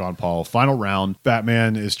versus Jean Paul. Final round.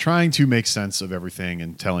 Batman is trying to make sense of everything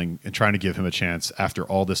and trying to give him a chance after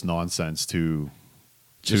all this nonsense to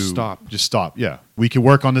just stop. Just stop. Yeah, we can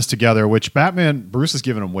work on this together. Which Bruce is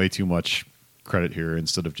giving him way too much credit here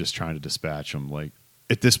instead of just trying to dispatch him. Like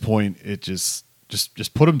at this point, it just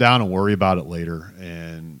put him down and worry about it later.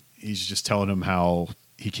 And he's just telling him how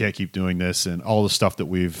he can't keep doing this and all the stuff that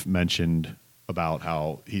we've mentioned about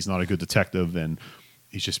how he's not a good detective and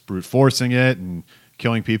he's just brute forcing it and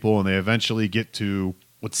killing people. And they eventually get to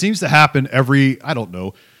what seems to happen every,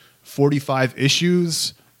 45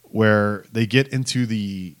 issues, where they get into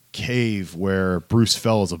the cave where Bruce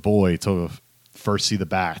fell as a boy to first see the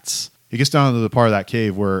bats. He gets down to the part of that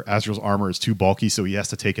cave where Azrael's armor is too bulky, so he has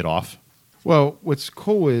to take it off. Well, what's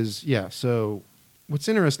cool is, so what's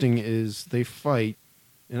interesting is they fight,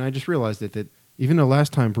 and I just realized that even though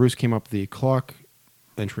last time Bruce came up the clock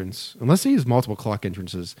entrance, unless he has multiple clock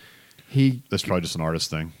entrances, that's probably just an artist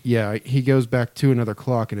thing. Yeah, he goes back to another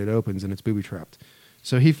clock, and it opens, and it's booby-trapped.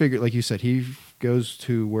 So he figured, like you said, he goes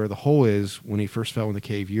to where the hole is when he first fell in the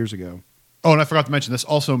cave years ago. Oh, and I forgot to mention, this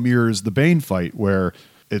also mirrors the Bane fight, where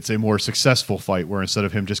it's a more successful fight where instead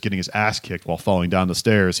of him just getting his ass kicked while falling down the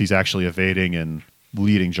stairs, he's actually evading and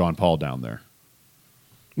leading Jean Paul down there.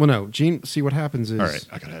 Well, no, see what happens is... All right,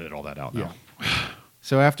 I got to edit all that out now. Yeah.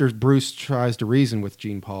 So after Bruce tries to reason with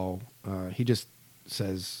Jean Paul, he just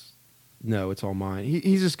says, no, it's all mine.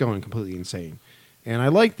 He's just going completely insane. And I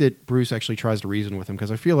like that Bruce actually tries to reason with him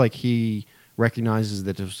because I feel like he recognizes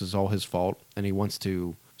that this is all his fault and he wants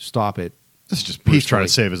to stop it. This is just Bruce trying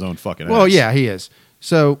to save his own fucking ass. Well, yeah, he is.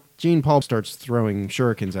 So Jean Paul starts throwing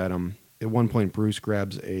shurikens at him, at one point Bruce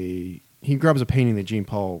grabs a painting that Jean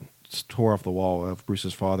Paul tore off the wall of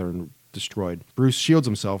Bruce's father and destroyed. Bruce shields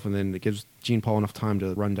himself, and then it gives Jean Paul enough time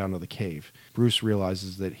to run down to the cave. Bruce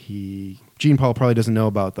realizes that Jean Paul probably doesn't know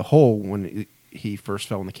about the hole when he first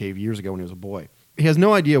fell in the cave years ago when he was a boy. He has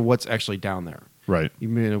no idea what's actually down there. Right.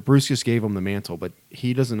 Bruce just gave him the mantle, but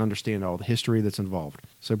he doesn't understand all the history that's involved.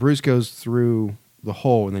 So Bruce goes through the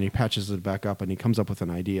hole, and then he patches it back up, and he comes up with an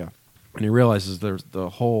idea. And he realizes the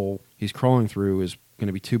hole he's crawling through is going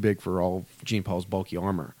to be too big for all of Jean Paul's bulky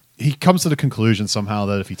armor. He comes to the conclusion somehow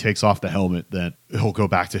that if he takes off the helmet, then he'll go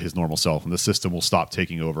back to his normal self, and the system will stop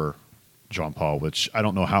taking over Jean Paul, which I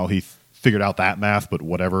don't know how he figured out that math, but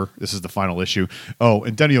whatever. This is the final issue. Oh,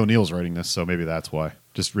 and Denny O'Neil's writing this, so maybe that's why.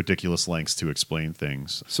 Just ridiculous lengths to explain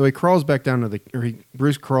things. So he crawls back down to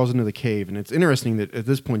Bruce crawls into the cave, and it's interesting that at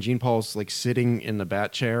this point, Jean Paul's like sitting in the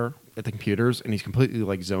bat chair at the computers, and he's completely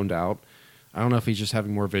like zoned out. I don't know if he's just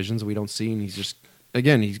having more visions that we don't see, and he's just,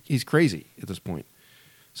 again, he's crazy at this point.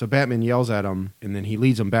 So Batman yells at him, and then he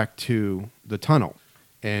leads him back to the tunnel.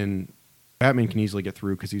 And Batman can easily get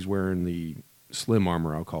through because he's wearing the slim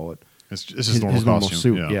armor, I'll call it. It's his normal costume.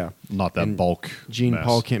 Suit, yeah. Not that and bulk Jean mess.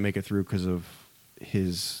 Paul can't make it through because of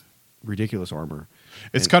his ridiculous armor.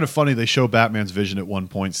 It's kind of funny. They show Batman's vision at one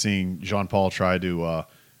point, seeing Jean Paul try to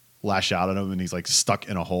lash out at him, and he's like stuck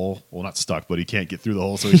in a hole. Well, not stuck, but he can't get through the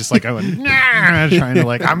hole. So he's just like, nah, trying to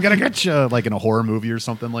like, I'm going to get you, like in a horror movie or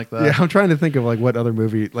something like that. Yeah, I'm trying to think of like what other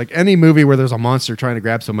movie, like any movie where there's a monster trying to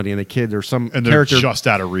grab somebody and a kid or some and character. they're just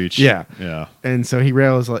out of reach. Yeah. Yeah. And so he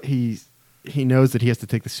realizes like, he knows that he has to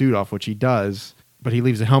take the suit off, which he does, but he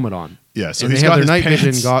leaves the helmet on. Yeah, so and he's they have got their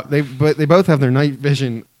his night pants. vision. They both have their night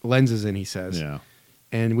vision lenses in. He says. Yeah.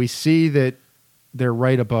 And we see that they're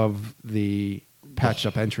right above the patched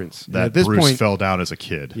up entrance. And That at this Bruce point, fell down as a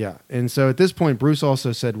kid. yeah. And so at this point, Bruce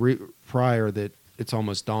also said prior that it's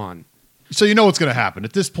almost dawn. So you know what's going to happen.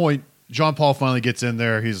 At this point, Jean Paul finally gets in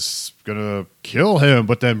there. He's going to kill him,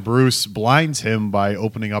 but then Bruce blinds him by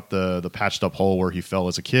opening up the patched up hole where he fell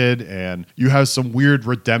as a kid. And you have some weird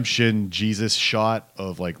redemption Jesus shot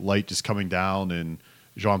of like light just coming down and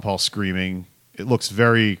Jean Paul screaming. It looks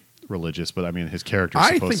very religious, but I mean his character is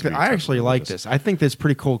supposed to be I actually like religious. this. I think that's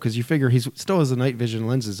pretty cool because you figure he still has the night vision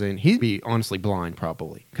lenses in. He'd be honestly blind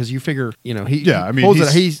probably because you figure he he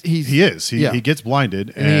gets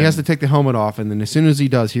blinded and he has to take the helmet off, and then as soon as he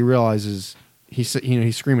does, he realizes he's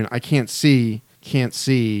screaming, "I can't see,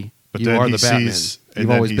 but you are the Batman. You've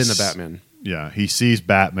always been the Batman." Yeah, he sees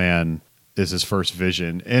Batman as his first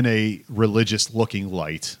vision in a religious looking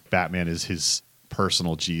light. Batman is his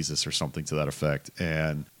personal Jesus or something to that effect,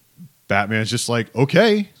 and Batman's just like,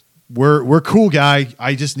 okay, we're cool, guy.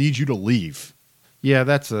 I just need you to leave. Yeah,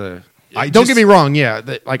 don't get me wrong. Yeah,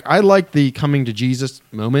 I like the coming to Jesus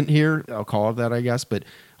moment here. I'll call it that, I guess. But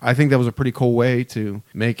I think that was a pretty cool way to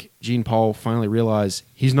make Jean Paul finally realize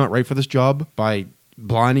he's not right for this job by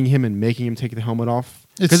blinding him and making him take the helmet off.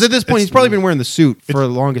 Because at this point, he's probably been wearing the suit for the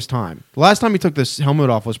longest time. The last time he took this helmet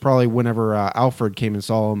off was probably whenever Alfred came and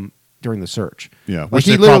saw him during the search. Yeah, which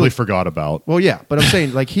they probably forgot about. Well, yeah, but I'm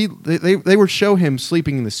saying like they would show him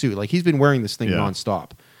sleeping in the suit. Like he's been wearing this thing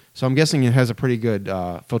nonstop. So I'm guessing it has a pretty good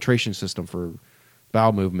filtration system for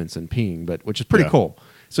bowel movements and peeing, which is pretty cool.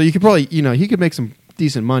 So you could probably, he could make some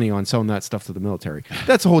decent money on selling that stuff to the military.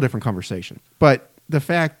 That's a whole different conversation. But the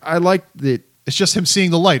fact, I like that. It's just him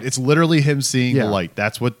seeing the light. It's literally him seeing the light.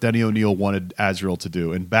 That's what Denny O'Neil wanted Azrael to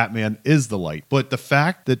do, and Batman is the light. But the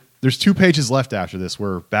fact that there's 2 pages left after this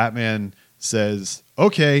where Batman says,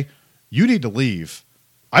 okay, you need to leave.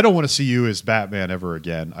 I don't want to see you as Batman ever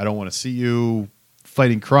again. I don't want to see you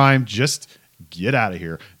fighting crime. Just get out of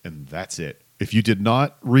here. And that's it. If you did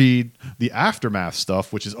not read the aftermath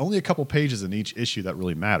stuff, which is only a couple pages in each issue that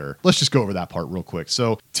really matter, let's just go over that part real quick.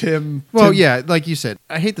 So Tim, yeah, like you said,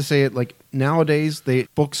 I hate to say it, like nowadays,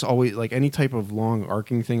 books always, like any type of long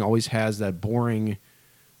arcing thing always has that boring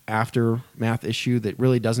aftermath issue that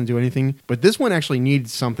really doesn't do anything. But this one actually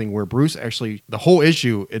needs something where Bruce actually, the whole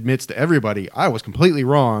issue, admits to everybody, I was completely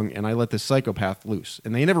wrong and I let this psychopath loose.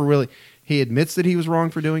 And they never really, he admits that he was wrong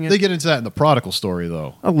for doing it. They get into that in the Prodigal story,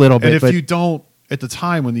 though. A little bit. And if you don't, at the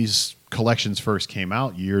time when these collections first came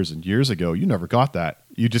out years and years ago, you never got that.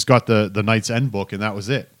 You just got the Knightsend book, and that was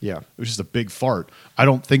it. Yeah. It was just a big fart. I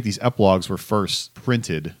don't think these epilogues were first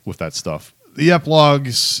printed with that stuff. The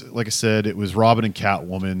epilogues, like I said, it was Robin and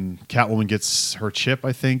Catwoman. Catwoman gets her chip,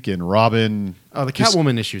 I think, and Robin... Oh, the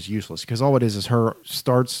Catwoman issue is useless, because all it is her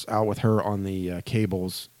starts out with her on the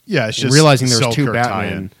cables. Yeah, it's just realizing there's 2 Selkirk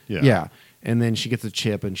Batman. tie-in. Yeah. And then she gets a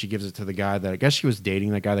chip and she gives it to the guy that I guess she was dating,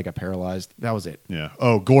 that guy that got paralyzed. That was it. Yeah.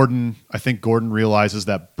 Oh, Gordon. I think Gordon realizes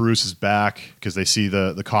that Bruce is back because they see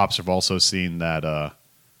the cops have also seen that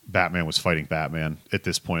Batman was fighting Batman at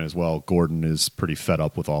this point as well. Gordon is pretty fed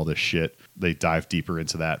up with all this shit. They dive deeper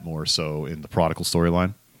into that more so in the Prodigal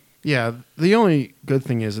storyline. Yeah. The only good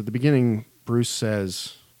thing is at the beginning, Bruce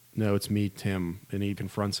says, "No, it's me, Tim," and he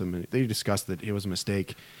confronts him, and they discuss that it was a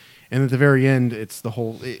mistake. And at the very end, it's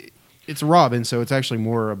it's Robin, so it's actually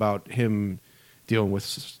more about him dealing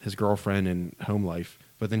with his girlfriend and home life.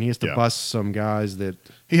 But then he has to bust some guys that...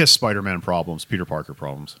 He has Spider-Man problems, Peter Parker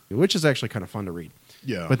problems. Which is actually kind of fun to read.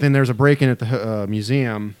 Yeah. But then there's a break-in at the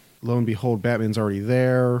museum. Lo and behold, Batman's already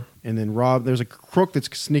there. And then there's a crook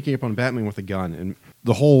that's sneaking up on Batman with a gun. And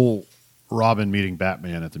the whole Robin meeting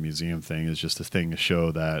Batman at the museum thing is just a thing to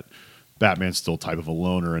show that Batman's still type of a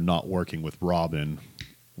loner and not working with Robin,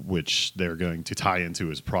 which they're going to tie into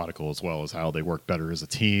his Prodigal as well as how they work better as a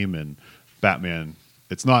team. And Batman,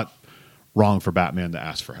 it's not wrong for Batman to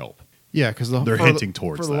ask for help. Yeah, because they're hinting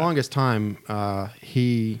towards for that. the longest time,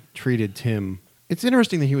 he treated Tim. It's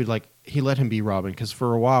interesting that he let him be Robin, because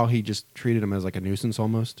for a while he just treated him as like a nuisance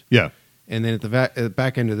almost. Yeah. And then at the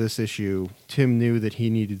back end of this issue, Tim knew that he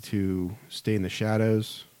needed to stay in the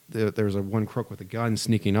shadows. There's one crook with a gun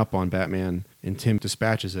sneaking up on Batman, and Tim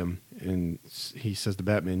dispatches him. And he says to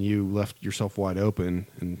Batman, "You left yourself wide open."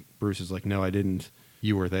 And Bruce is like, "No, I didn't.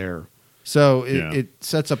 You were there." So it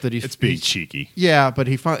sets up that it's being cheeky. Yeah, but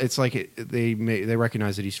it's like they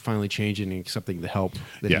recognize that he's finally changing and accepting the help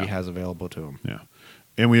that he has available to him. Yeah,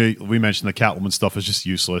 and we mentioned the Catwoman stuff is just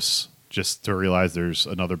useless. Just to realize there's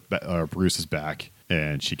another Bruce is back,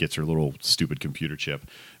 and she gets her little stupid computer chip.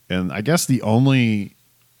 And I guess the only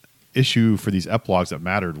issue for these epilogues that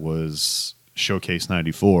mattered was Showcase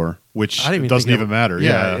 94, which doesn't even matter.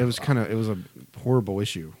 Yeah, it was a horrible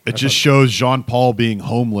issue. It just shows Jean-Paul being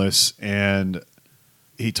homeless, and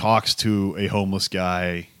he talks to a homeless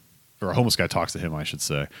guy, or a homeless guy talks to him, I should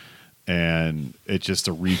say. And it's just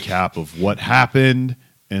a recap of what happened.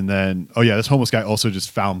 And then, this homeless guy also just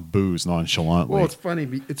found booze nonchalantly. Well,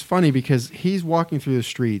 it's funny because he's walking through the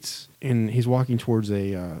streets, and he's walking towards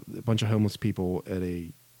a bunch of homeless people at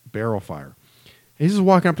a barrel fire. And he's just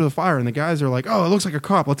walking up to the fire, and the guys are like, "Oh, it looks like a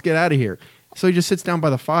cop. Let's get out of here." So he just sits down by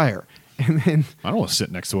the fire. And then I don't want to sit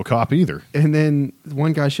next to a cop either. And then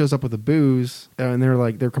one guy shows up with a booze, and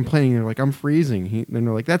they're complaining. They're like, "I'm freezing." Then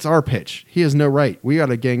they're like, "That's our pitch. He has no right. We got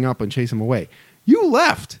to gang up and chase him away." You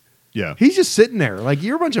left. Yeah. He's just sitting there. Like,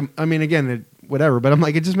 you're a bunch of, I mean, again, whatever, but I'm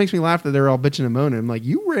like, it just makes me laugh that they're all bitching and moaning. I'm like,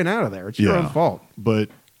 you ran out of there. It's your own fault. But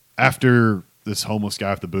after this homeless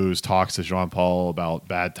guy with the booze talks to Jean-Paul about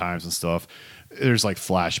bad times and stuff, there's like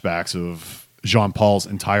flashbacks of Jean-Paul's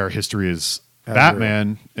entire history as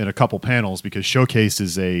Batman in a couple panels, because Showcase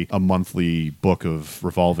is a monthly book of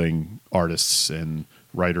revolving artists and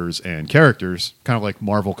writers and characters, kind of like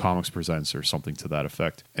Marvel Comics Presents or something to that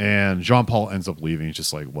effect. And Jean-Paul ends up leaving. He's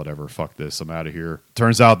just like, whatever, fuck this, I'm out of here.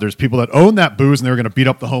 Turns out there's people that own that booze, and they were going to beat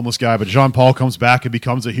up the homeless guy, but Jean-Paul comes back and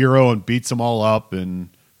becomes a hero and beats them all up,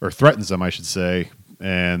 or threatens them, I should say.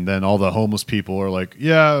 And then all the homeless people are like,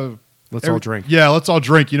 let's all drink. Yeah, let's all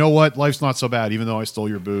drink. You know what? Life's not so bad. Even though I stole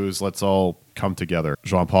your booze, let's all come together.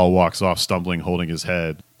 Jean-Paul walks off stumbling, holding his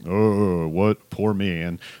head. Oh, what? Poor me.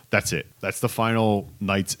 And that's it. That's the final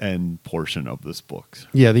Knightsend portion of this book.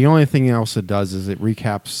 Yeah, the only thing else it does is it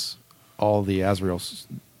recaps all the Azrael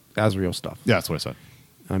stuff. Yeah, that's what I said.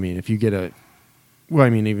 I mean, if you get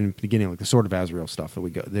even at the beginning, like the Sword of Azrael stuff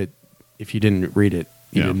that if you didn't read it,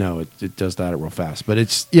 you didn't know it does that real fast. But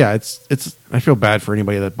it's I feel bad for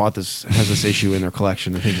anybody that bought this, has this issue in their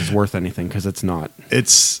collection and thinks it's worth anything, because it's not.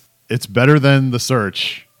 It's better than The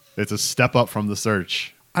Search. It's a step up from The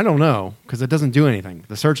Search. I don't know, because it doesn't do anything.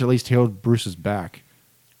 The Search at least healed Bruce's back.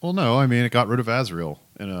 Well, no, I mean, it got rid of Azrael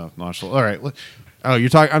in a nonchalant. All right. Oh,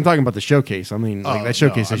 I'm talking about the Showcase. I mean, that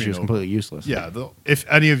Showcase issue is completely useless. Yeah, if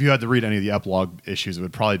any of you had to read any of the epilogue issues, it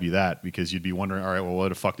would probably be that, because you'd be wondering, all right, well, where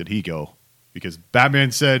the fuck did he go? Because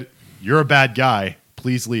Batman said, "You're a bad guy.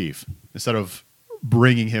 Please leave," instead of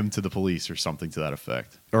bringing him to the police or something to that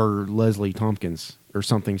effect. Or Leslie Tompkins or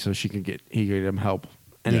something, so he could get him help.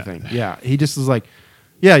 Anything. Yeah. He just is like,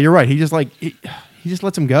 yeah, you're right. He just he just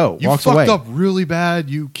lets him go. Walks away. You fucked up really bad.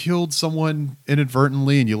 You killed someone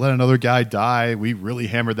inadvertently, and you let another guy die. We really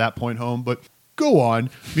hammered that point home, but go on.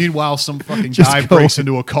 Meanwhile, some fucking guy breaks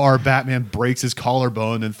into a car. Batman breaks his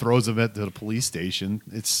collarbone and throws him at the police station.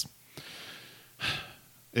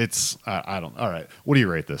 I don't. All right. What do you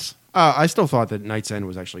rate this? I still thought that Knightsend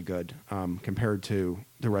was actually good compared to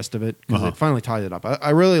the rest of it, because it finally tied it up.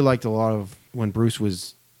 I really liked a lot of when Bruce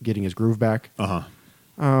was getting his groove back.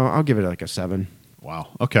 I'll give it like a 7. Wow.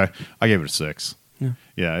 Okay. I gave it a 6. Yeah.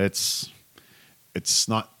 Yeah, it's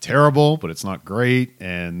not terrible, but it's not great.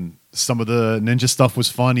 And some of the ninja stuff was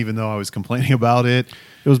fun, even though I was complaining about it.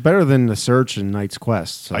 It was better than The Search and Knight's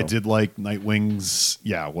Quest. So. I did like Nightwing's.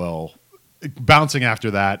 Yeah, well, bouncing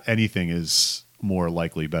after that, anything is more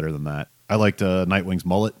likely better than that. I liked Nightwing's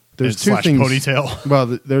mullet. There's two slash things. Ponytail.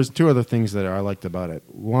 Well, there's 2 other things that I liked about it.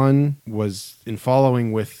 One was in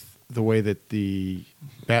following with the way that the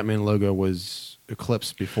Batman logo was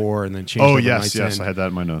eclipsed before and then changed. Oh, over yes, Knightsend. I had that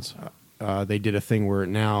in my notes. They did a thing where it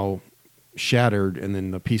now shattered and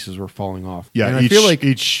then the pieces were falling off. Yeah, and I feel like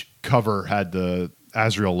each each cover had the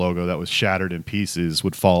Azrael logo that was shattered in pieces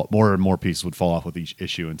would fall. More and more pieces would fall off with each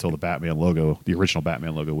issue until the Batman logo, the original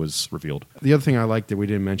Batman logo, was revealed. The other thing I liked that we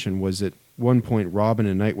didn't mention was at one point Robin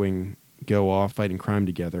and Nightwing go off fighting crime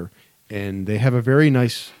together, and they have a very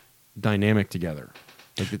nice dynamic together.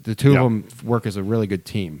 Like the two of them work as a really good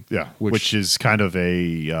team. Yeah, which is kind of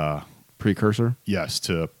a precursor. yes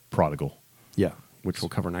to Prodigal. Yeah, which we'll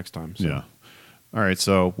cover next time. So. Yeah. All right,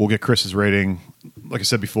 so we'll get Chris's rating. Like I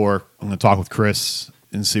said before, I'm going to talk with Chris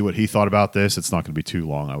and see what he thought about this. It's not going to be too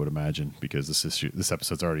long, I would imagine, because this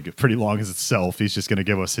episode's already pretty long as itself. He's just going to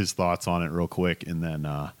give us his thoughts on it real quick, and then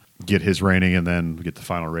get his rating, and then get the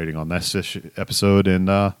final rating on this episode. And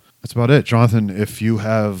that's about it. Jonathan, if you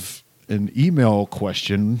have an email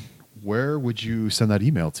question, where would you send that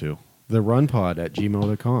email to?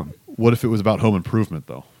 therunpod@gmail.com. What if it was about home improvement,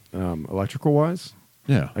 though? Electrical wise,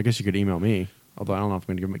 Yeah. I guess you could email me. Although I don't know if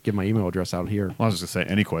I'm going to give my email address out here. Well, I was just going to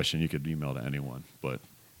say any question you could email to anyone, but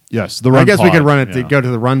yes, I guess we could run it yeah. to go to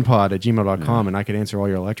therunpod@gmail.com, and I could answer all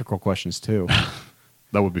your electrical questions too.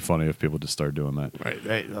 That would be funny if people just started doing that.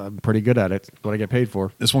 Right, I'm pretty good at it. What I get paid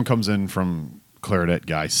for. This one comes in from Clarinet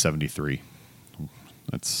Guy 73.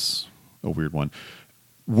 That's a weird one.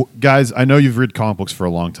 Guys, I know you've read comic books for a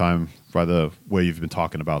long time by the way you've been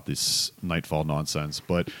talking about this Knightfall nonsense,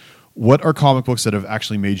 but what are comic books that have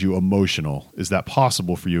actually made you emotional? Is that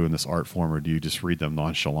possible for you in this art form, or do you just read them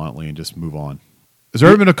nonchalantly and just move on? Has there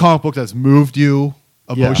ever been a comic book that's moved you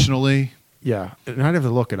emotionally? Yeah, and I'd have to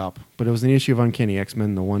look it up, but it was an issue of Uncanny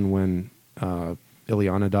X-Men, the one when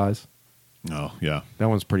Ileana dies. Oh, yeah. That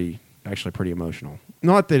one's actually pretty emotional.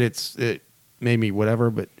 Not that it made me whatever,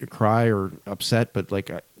 but cry or upset, but like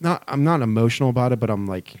I'm not emotional about it, but I'm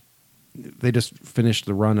like, they just finished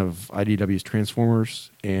the run of IDW's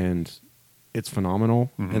Transformers, and it's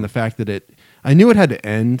phenomenal. Mm-hmm. And the fact that I knew it had to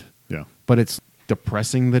end, Yeah. but it's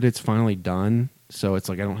depressing that it's finally done. So it's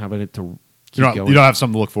like I don't have it to keep You going. don't have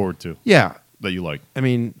something to look forward to Yeah, that you like. I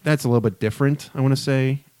mean that's a little bit different. I want to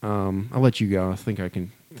say. I'll let you go. I think I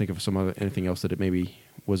can think of anything else that it maybe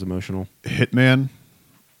was emotional. Hitman,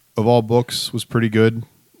 of all books, was pretty good.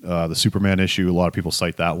 The Superman issue, a lot of people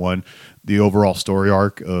cite that one. The overall story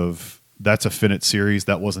arc of that's a finite series.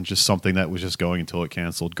 That wasn't just something that was just going until it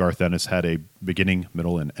canceled. Garth Ennis had a beginning,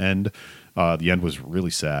 middle, and end. The end was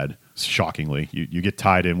really sad, shockingly. You get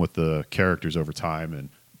tied in with the characters over time, and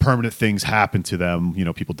permanent things happen to them. You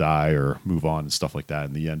know, people die or move on and stuff like that,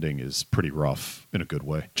 and the ending is pretty rough in a good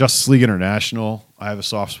way. Justice League International, I have a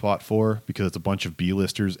soft spot for, because it's a bunch of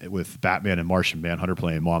B-listers with Batman and Martian Manhunter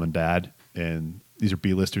playing mom and dad, and these are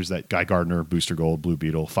B-listers that Guy Gardner, Booster Gold, Blue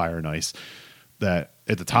Beetle, Fire and Ice, that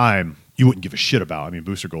at the time you wouldn't give a shit about. I mean,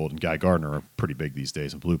 Booster Gold and Guy Gardner are pretty big these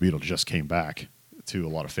days, and Blue Beetle just came back to a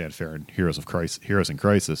lot of fanfare and Heroes in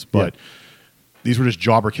Crisis. But these were just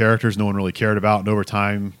jobber characters no one really cared about, and over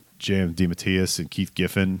time, J.M. DeMatteis and Keith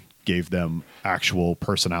Giffen gave them actual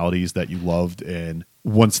personalities that you loved, and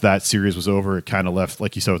once that series was over, it kind of left,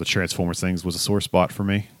 like you said with the Transformers things, was a sore spot for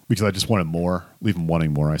me, because I just wanted more, leave them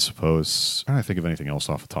wanting more, I suppose. I don't think of anything else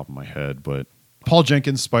off the top of my head, but Paul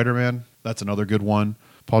Jenkins' Spider-Man, that's another good one.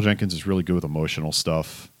 Paul Jenkins is really good with emotional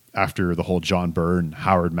stuff. After the whole John Byrne,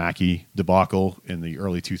 Howard Mackie debacle in the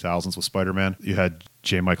early 2000s with Spider-Man, you had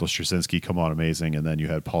J. Michael Straczynski come on amazing, and then you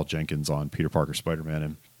had Paul Jenkins on Peter Parker Spider-Man.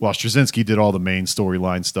 And while Straczynski did all the main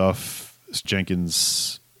storyline stuff,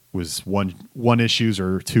 Jenkins was one issues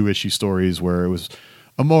or 2 issue stories where it was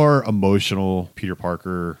a more emotional Peter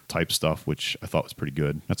Parker type stuff, which I thought was pretty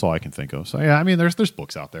good. That's all I can think of. So yeah, I mean, there's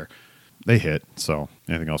books out there. They hit. So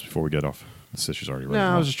anything else before we get off? This issue's already ready. No,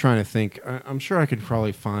 I was just trying to think. I'm sure I could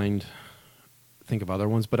probably think of other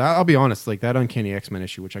ones, but I'll be honest, like that Uncanny X-Men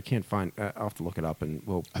issue, which I can't find, I'll have to look it up, and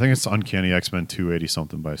I think it's Uncanny X-Men 280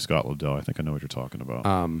 something by Scott Lobdell. I think I know what you're talking about.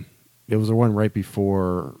 It was the one right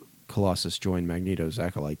before Colossus joined Magneto's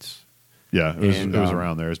Acolytes. Yeah, it was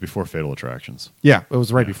around there. It was before Fatal Attractions. Yeah, it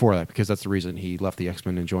was right before that, because that's the reason he left the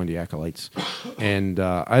X-Men and joined the Acolytes. And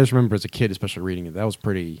I just remember as a kid, especially reading it, that was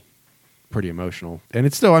pretty pretty emotional. And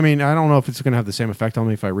it's still, I mean, I don't know if it's going to have the same effect on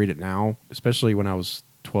me if I read it now, especially when I was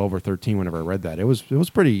 12 or 13 whenever I read that. It was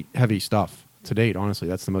pretty heavy stuff to date, honestly.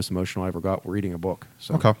 That's the most emotional I ever got reading a book.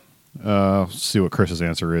 So. Okay. See what Chris's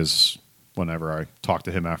answer is whenever I talk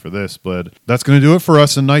to him after this. But that's going to do it for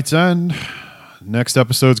us in Knightsend. Next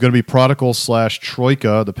episode is going to be Prodigal /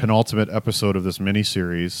 Troika, the penultimate episode of this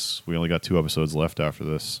miniseries. We only got 2 episodes left after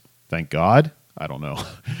this. Thank God. I don't know.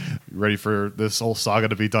 Ready for this whole saga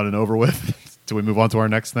to be done and over with? Do we move on to our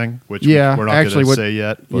next thing? Which we're not going to say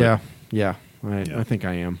yet. But Yeah. I think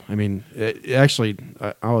I am. I mean,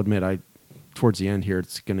 I'll admit, towards the end here,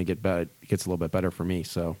 it's going to get better. It gets a little bit better for me.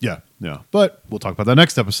 So yeah. But we'll talk about that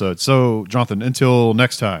next episode. So, Jonathan, until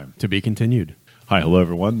next time. To be continued. Hi, hello,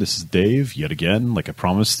 everyone. This is Dave, yet again, like I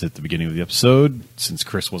promised at the beginning of the episode. Since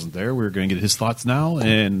Chris wasn't there, we're going to get his thoughts now.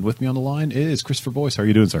 And with me on the line is Christopher Boyce. How are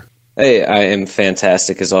you doing, sir? Hey, I am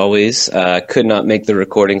fantastic as always. Could not make the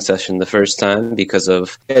recording session the first time because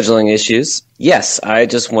of scheduling issues. Yes, I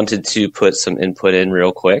just wanted to put some input in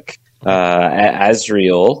real quick.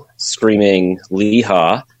 Azrael screaming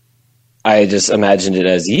Leehaw. I just imagined it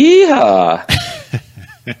as Yeehaw.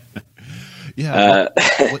 Yeah.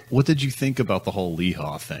 What did you think about the whole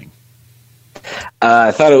Leehaw thing?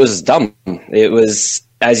 I thought it was dumb. It was,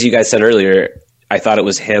 as you guys said earlier, I thought it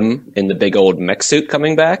was him in the big old mech suit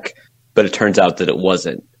coming back, but it turns out that it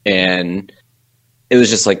wasn't. And it was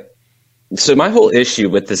just like, so my whole issue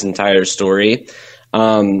with this entire story,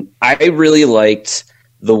 I really liked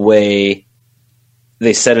the way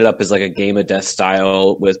they set it up as like a Game of Death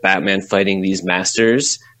style with Batman fighting these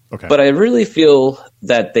masters. Okay. But I really feel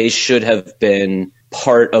that they should have been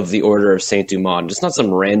part of the Order of Saint Dumas, just not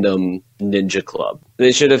some random ninja club.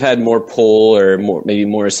 They should have had more pull or maybe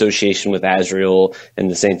more association with Azrael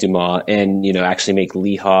and the Saint Dumas, and actually make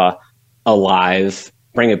Leehaw alive,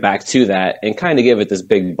 bring it back to that, and kind of give it this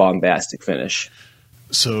big bombastic finish.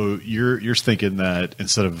 So you're thinking that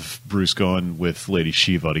instead of Bruce going with Lady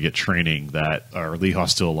Shiva to get training, that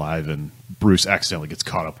Leehaw's still alive, and Bruce accidentally gets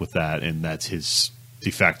caught up with that, and that's his de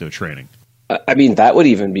facto training. I mean, that would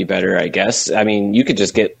even be better, I guess. I mean, you could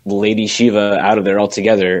just get Lady Shiva out of there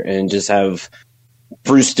altogether and just have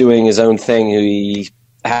Bruce doing his own thing. He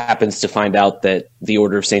happens to find out that the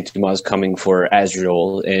Order of Saint Dumas is coming for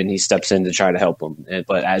Azrael, and he steps in to try to help him.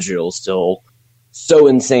 But Azrael's still so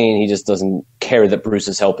insane, he just doesn't care that Bruce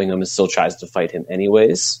is helping him and still tries to fight him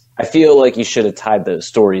anyways. I feel like you should have tied those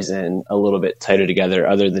stories in a little bit tighter together,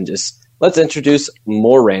 other than just, let's introduce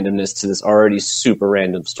more randomness to this already super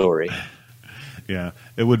random story. Yeah,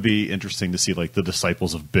 it would be interesting to see like the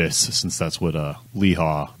disciples of Biss, since that's what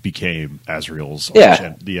Leehaw became. Azrael's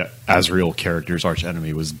the Azrael character's arch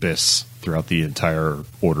enemy was Biss throughout the entire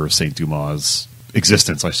Order of Saint Dumas'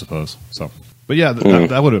 existence, I suppose. So, but yeah, that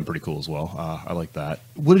would have been pretty cool as well. I like that.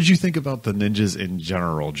 What did you think about the ninjas in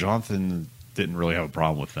general? Jonathan didn't really have a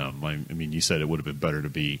problem with them. I mean, you said it would have been better to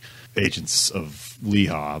be agents of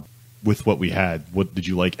Leehaw. With what we had, did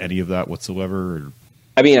you like any of that whatsoever? Or?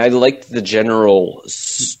 I mean, I liked the general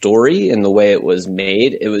story and the way it was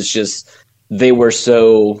made. It was just, they were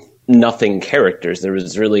so nothing characters. There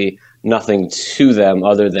was really nothing to them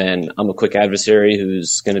other than, I'm a quick adversary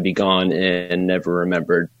who's going to be gone and never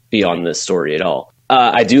remembered beyond this story at all.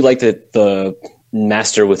 I do like that the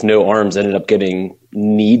master with no arms ended up getting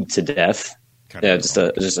kneed to death. Just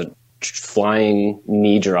a flying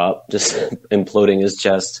knee drop, just imploding his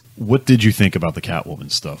chest. What did you think about the Catwoman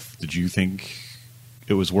stuff? Did you think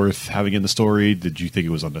it was worth having in the story? Did you think it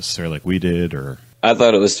was unnecessary like we did? Or I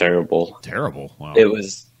thought it was terrible. Terrible? Wow. It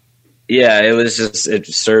was just, it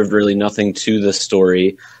served really nothing to the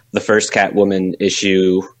story. The first Catwoman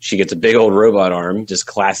issue, she gets a big old robot arm, just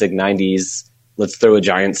classic 90s. Let's throw a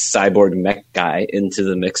giant cyborg mech guy into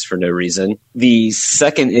the mix for no reason. The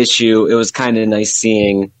second issue, it was kind of nice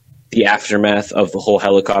seeing the aftermath of the whole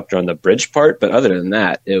helicopter on the bridge part, but other than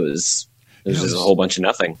that, it was just a whole bunch of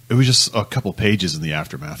nothing. It was just a couple pages in the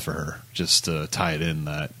aftermath for her, just to tie it in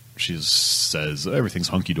that she says everything's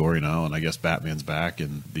hunky-dory now, and I guess Batman's back,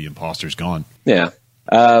 and the imposter's gone. Yeah.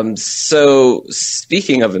 So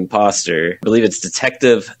speaking of imposter, I believe it's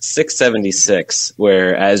Detective 676,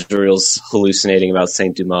 where Azrael's hallucinating about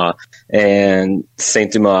Saint Dumas, and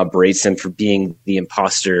Saint Dumas berates him for being the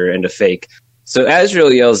imposter and a fake. So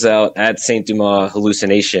Azrael yells out at Saint Dumas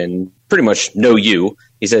hallucination, pretty much, no you.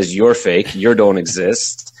 He says, you're fake, you don't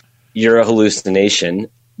exist, you're a hallucination.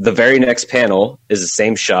 The very next panel is the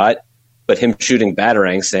same shot, but him shooting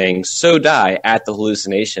Batarang saying, so die at the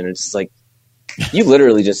hallucination. It's just like, you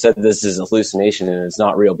literally just said this is a hallucination and it's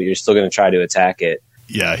not real, but you're still going to try to attack it.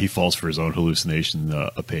 Yeah, he falls for his own hallucination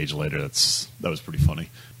a page later. That was pretty funny.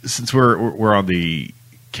 Since we're on the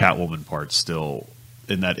Catwoman part still.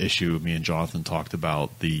 In that issue, me and Jonathan talked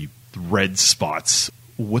about the red spots.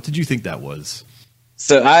 What did you think that was?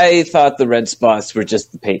 So I thought the red spots were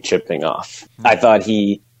just the paint chipping off. I thought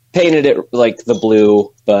he painted it like the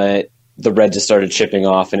blue, but the red just started chipping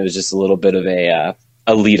off, and it was just a little bit of a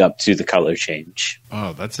lead up to the color change.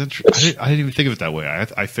 Oh, that's interesting. I didn't even think of it that way.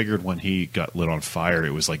 I figured when he got lit on fire,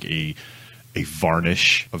 it was like a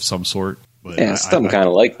varnish of some sort. But yeah, something kind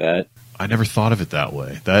of like that. I never thought of it that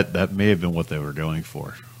way. That may have been what they were going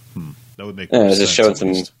for. That would make more sense.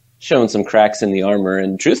 Just showing some cracks in the armor.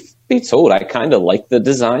 And truth be told, I kind of like the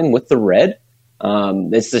design with the red.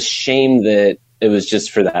 It's a shame that it was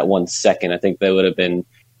just for that 1 second. I think that would have been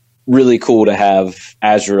really cool to have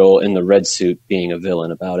Azrael in the red suit being a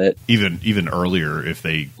villain about it. Even earlier, if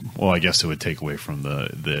they, well, I guess it would take away from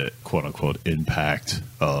the quote unquote impact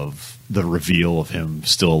of the reveal of him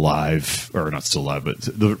still alive, or not still alive, but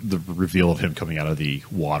the reveal of him coming out of the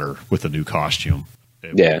water with a new costume.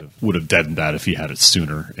 It would have deadened that if he had it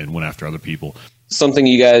sooner and went after other people. Something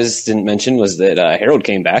you guys didn't mention was that Harold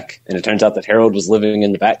came back, and it turns out that Harold was living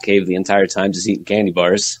in the Batcave the entire time, just eating candy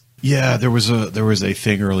bars. Yeah, there was a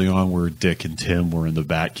thing early on where Dick and Tim were in the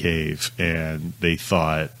Batcave, and they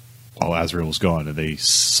thought, while Azrael was gone, and they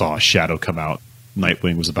saw a shadow come out.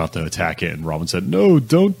 Nightwing was about to attack it, and Robin said, "No,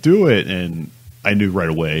 don't do it." And I knew right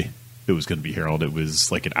away it was going to be Harold. It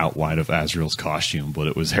was like an outline of Azrael's costume, but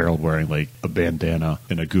it was Harold wearing like a bandana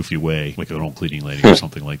in a goofy way, like an old cleaning lady or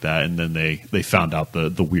something like that. And then they found out the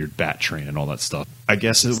weird bat train and all that stuff. I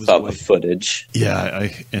guess it was saw the footage. Yeah,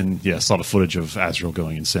 saw the footage of Azrael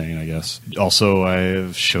going insane, I guess.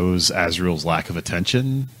 Also, shows Azrael's lack of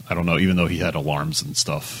attention. I don't know, even though he had alarms and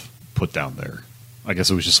stuff put down there. I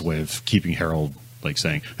guess it was just a way of keeping Harold, like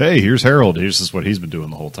saying, "Hey, here's Harold. Here's just what he's been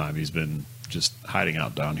doing the whole time. He's been just hiding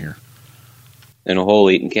out down here in a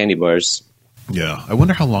hole eating candy bars." Yeah, I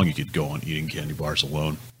wonder how long you could go on eating candy bars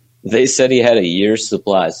alone. They said he had a year's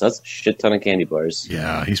supply, so that's a shit ton of candy bars.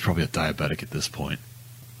 Yeah, he's probably a diabetic at this point.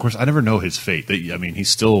 Of course, I never know his fate. I mean,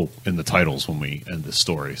 he's still in the titles when we end this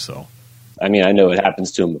story, so. I mean, I know it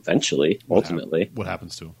happens to him eventually, ultimately. What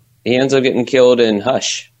happens to him? He ends up getting killed in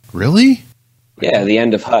Hush. Really? Yeah, the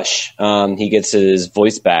end of Hush. He gets his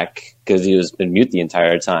voice back because he was been mute the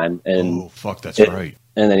entire time. And oh, fuck, that's right.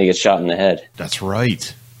 And then he gets shot in the head. That's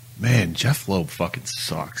right. Man, Jeff Loeb fucking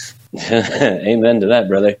sucks. Amen to that,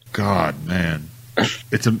 brother. God, man.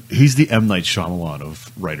 He's the M. Night Shyamalan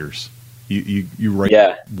of writers. You write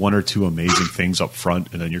one or two amazing things up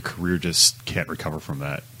front, and then your career just can't recover from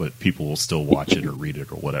that. But people will still watch it or read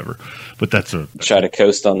it or whatever. But try to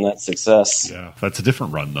coast on that success. Yeah, that's a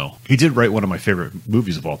different run, though. He did write one of my favorite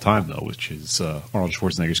movies of all time, though, which is Arnold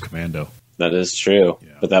Schwarzenegger's Commando. That is true,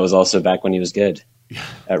 but that was also back when he was good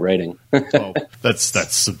at writing. Well, that's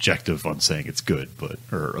subjective on saying it's good,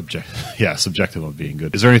 subjective on being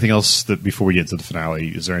good. Is there anything else that before we get into the finale?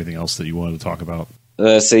 Is there anything else that you wanted to talk about?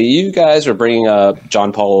 So you guys were bringing up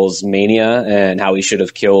John Paul's mania and how he should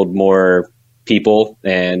have killed more people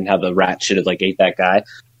and how the rat should have ate that guy.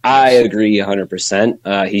 I agree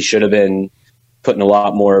 100%. He should have been putting a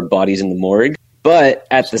lot more bodies in the morgue. But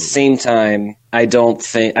at the same time, I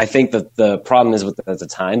think that the problem is with at the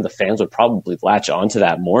time, the fans would probably latch onto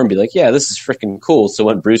that more and be like, yeah, this is freaking cool. So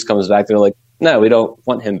when Bruce comes back, they're like, no, we don't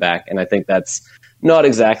want him back. And I think that's not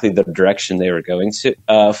exactly the direction they were going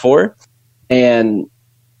for. And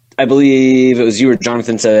I believe it was you or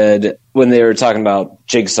Jonathan said when they were talking about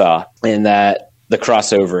Jigsaw and that the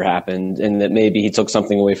crossover happened and that maybe he took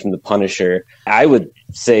something away from the Punisher. I would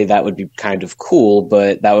say that would be kind of cool,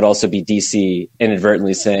 but that would also be DC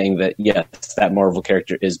inadvertently saying that, yes, that Marvel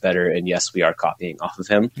character is better, and yes, we are copying off of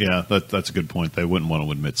him. Yeah, that's a good point. They wouldn't want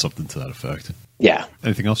to admit something to that effect. Yeah.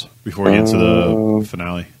 Anything else before we get into the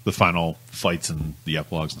finale, the final fights and the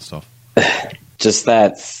epilogues and stuff? Just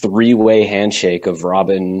that three-way handshake of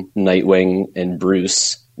Robin, Nightwing, and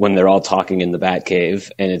Bruce when they're all talking in the Batcave,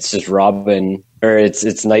 and it's just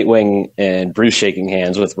it's Nightwing and Bruce shaking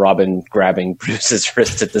hands with Robin grabbing Bruce's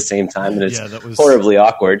wrist at the same time, and it's horribly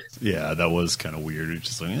awkward. Yeah, that was kind of weird. It's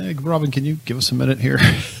just like, hey, Robin, can you give us a minute here?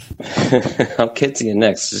 I'll get to you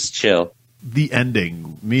next. Just chill. The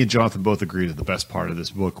ending, me and Jonathan both agreed that the best part of this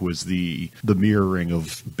book was the mirroring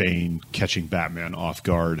of Bane catching Batman off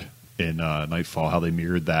guard in Knightfall, how they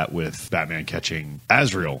mirrored that with Batman catching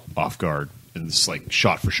Azrael off guard. And it's like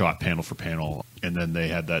shot for shot, panel for panel. And then they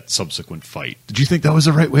had that subsequent fight. Did you think that was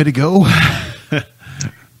the right way to go?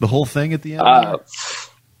 The whole thing at the end?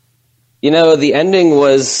 The ending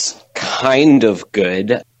was kind of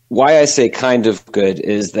good. Why I say kind of good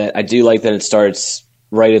is that I do like that it starts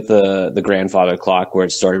right at the grandfather clock where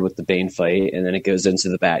it started with the Bane fight. And then it goes into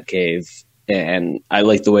the Batcave. And I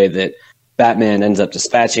like the way that Batman ends up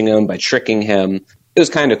dispatching him by tricking him. It was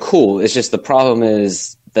kind of cool. It's just the problem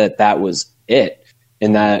is that was it,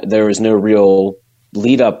 and that there was no real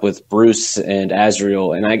lead up with Bruce and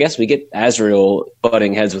Azrael. And I guess we get Azrael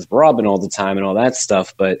butting heads with Robin all the time and all that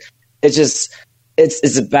stuff, but it's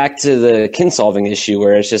back to the kin-solving issue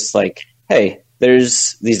where it's just like, hey,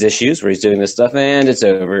 there's these issues where he's doing this stuff and it's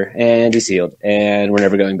over and he's healed and we're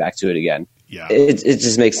never going back to it again. Yeah. It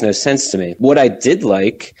just makes no sense to me. What I did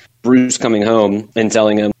like, Bruce coming home and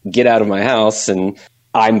telling him, get out of my house, and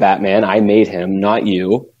I'm Batman, I made him, not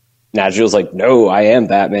you. And Azrael's like, no, I am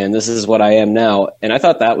Batman, this is what I am now. And I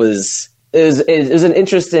thought that was an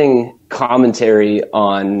interesting commentary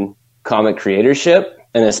on comic creatorship,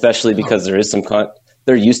 and especially because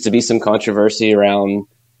there used to be some controversy around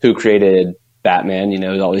who created Batman. It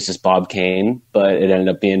was always just Bob Kane, but it ended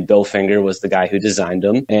up being Bill Finger was the guy who designed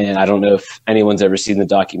him. And I don't know if anyone's ever seen the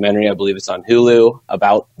documentary. I believe it's on Hulu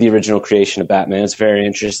about the original creation of Batman. It's very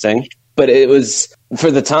interesting. But it was,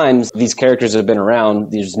 for the times, these characters have been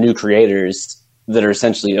around, these new creators that are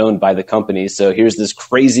essentially owned by the company. So here's this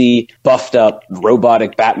crazy, buffed up,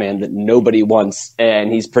 robotic Batman that nobody wants.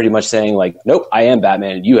 And he's pretty much saying like, nope, I am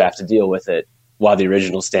Batman and you have to deal with it, while the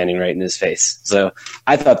original's standing right in his face. So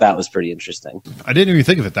I thought that was pretty interesting. I didn't even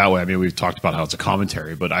think of it that way. I mean, we've talked about how it's a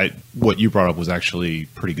commentary, but what you brought up was actually a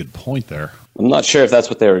pretty good point there. I'm not sure if that's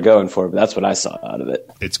what they were going for, but that's what I saw out of it.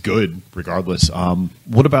 It's good, regardless.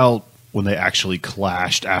 What about when they actually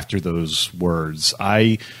clashed after those words?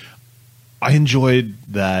 I enjoyed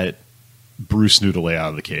that Bruce knew to lay out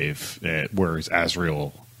of the cave, whereas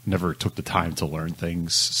Azrael never took the time to learn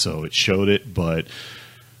things, so it showed it, but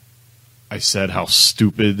I said how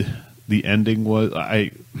stupid the ending was.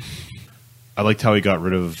 I liked how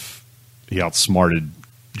he outsmarted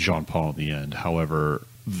Jean Paul in the end. However,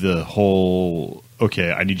 the whole,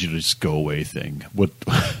 okay, I need you to just go away thing. What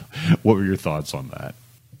were your thoughts on that?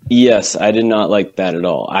 Yes, I did not like that at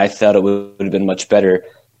all. I thought it would have been much better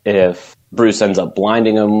if Bruce ends up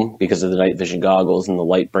blinding him because of the night vision goggles and the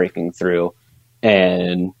light breaking through,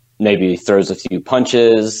 and maybe throws a few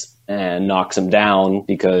punches and knocks him down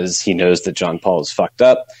because he knows that John Paul is fucked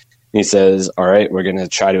up. And he says, all right, we're going to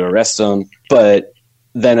try to arrest him. But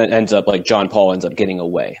then it ends up like John Paul ends up getting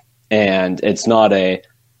away. And it's not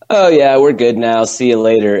oh yeah, we're good now, see you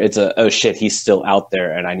later. It's oh shit, he's still out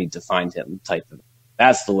there and I need to find him type of.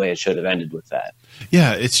 That's the way it should have ended with that.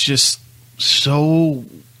 Yeah, it's just so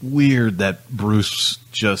weird that Bruce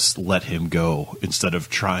just let him go instead of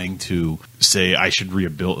trying to say, I should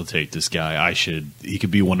rehabilitate this guy. He could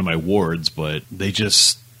be one of my wards, but they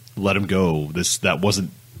just let him go. That's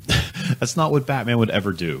not what Batman would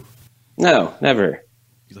ever do. No, never.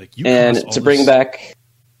 Like, and to bring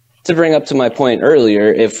up to my point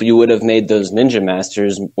earlier, if you would have made those Ninja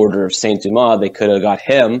Masters Order of Saint Dumas, they could have got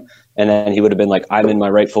him, and then he would have been like, I'm in my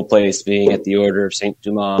rightful place being at the Order of Saint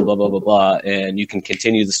Dumas, blah, blah, blah, blah. And you can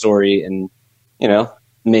continue the story and,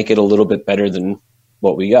 make it a little bit better than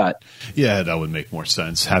what we got. Yeah, that would make more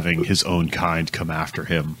sense, having his own kind come after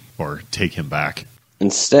him or take him back.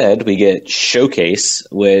 Instead, we get Showcase,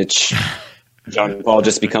 which John Paul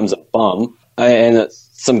just becomes a bum. And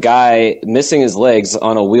some guy missing his legs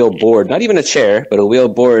on a wheel board, not even a chair, but a wheel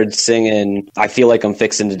board singing I Feel Like I'm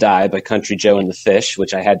Fixin' to Die by Country Joe and the Fish,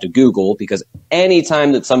 which I had to Google because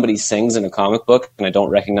anytime that somebody sings in a comic book and I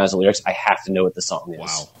don't recognize the lyrics, I have to know what the song is.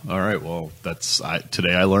 Wow. All right. Well,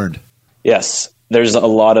 today I learned. Yes. There's a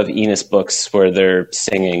lot of Enos books where they're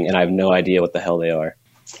singing and I have no idea what the hell they are.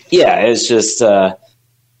 Yeah, it's just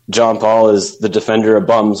John Paul is the defender of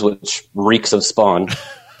bums, which reeks of Spawn.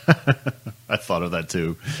 I thought of that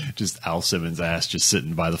too. Just Al Simmons' ass just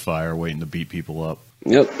sitting by the fire waiting to beat people up.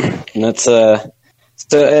 Yep. And that's the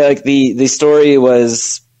story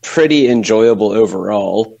was pretty enjoyable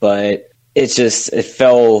overall, but it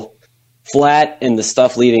fell flat and the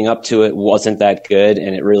stuff leading up to it wasn't that good,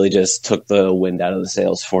 and it really just took the wind out of the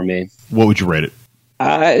sails for me. What would you rate it?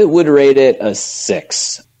 I would rate it a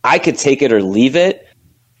 6. I could take it or leave it,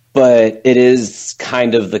 but it is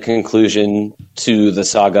kind of the conclusion to the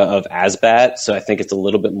saga of Azbat, so I think it's a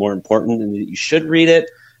little bit more important and that you should read it,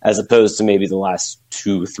 as opposed to maybe the last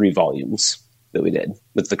 2-3 volumes that we did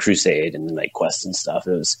with the Crusade and the Night Quest and stuff.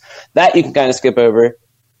 It was that you can kind of skip over.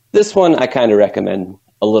 This one I kind of recommend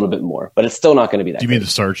a little bit more, but it's still not going to be that Do you good. mean the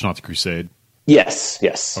Search, not the Crusade? Yes.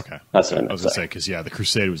 Okay. That's what I meant. I was going to say, because, the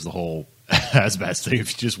Crusade was the whole Azbat thing.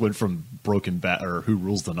 If you just went from Broken Bat or Who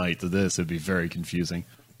Rules the Night to this, it'd be very confusing.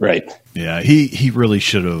 Right. Yeah, he really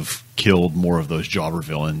should have killed more of those jobber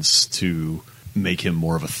villains to make him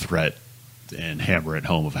more of a threat and hammer it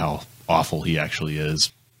home of how awful he actually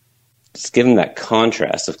is. just give him that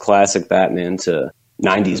contrast of classic Batman to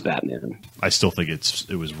 90s Batman. I still think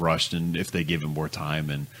it was rushed, and if they gave him more time,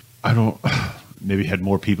 and I don't, maybe had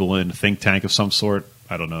more people in a think tank of some sort.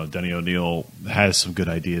 I don't know. Denny O'Neil has some good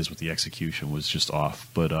ideas, but the execution was just off.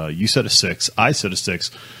 But you said a 6. I said a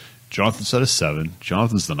 6. Jonathan said a 7.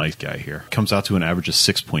 Jonathan's the nice guy here. Comes out to an average of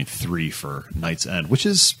 6.3 for Knightsend, which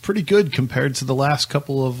is pretty good compared to the last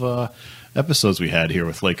couple of episodes we had here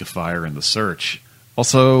with Lake of Fire and The Search.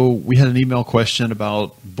 Also, we had an email question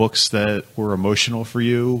about books that were emotional for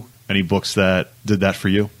you. Any books that did that for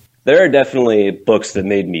you? There are definitely books that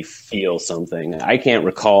made me feel something. I can't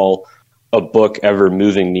recall a book ever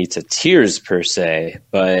moving me to tears per se,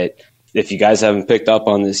 but if you guys haven't picked up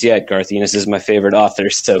on this yet, Garth Ennis is my favorite author.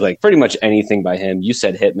 So like pretty much anything by him. You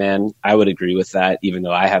said Hitman. I would agree with that, even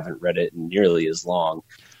though I haven't read it in nearly as long.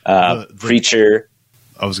 Preacher.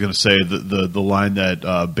 I was going to say the line that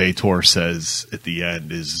Bator says at the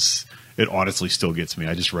end it honestly still gets me.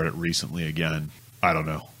 I just read it recently again. I don't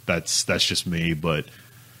know. That's just me, but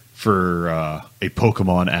for a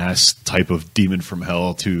Pokemon-ass type of demon from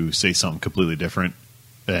hell to say something completely different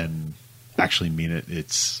and actually mean it,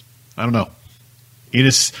 it's, I don't know.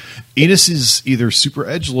 Enos is either super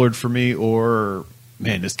edgelord for me or,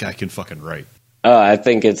 man, this guy can fucking write. I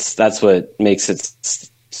think that's what makes it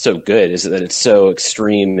so good, is that it's so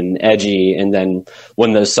extreme and edgy, and then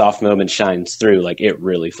when those soft moments shines through, like it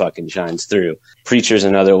really fucking shines through. Preacher's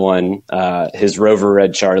another one. His Rover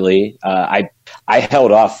Red Charlie. I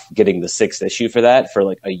held off getting the 6th issue for that for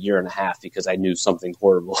like a year and a half because I knew something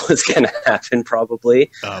horrible was going to happen probably.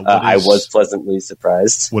 I was pleasantly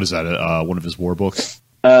surprised. What is that, one of his war books?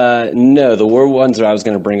 No, the war ones that I was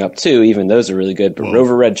going to bring up too, even those are really good. But Whoa.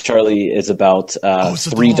 Rover Red Charlie is about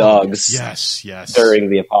 3 dogs yes. during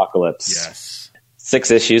the apocalypse. Yes.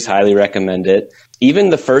 6 issues, highly recommend it. Even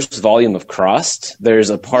the first volume of Crossed, there's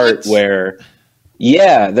a part where they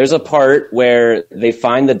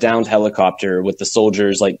find the downed helicopter with the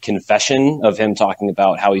soldiers' like confession of him talking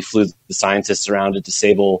about how he flew the scientists around to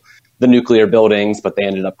disable the nuclear buildings, but they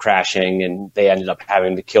ended up crashing and they ended up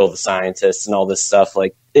having to kill the scientists and all this stuff.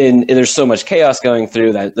 Like, and there's so much chaos going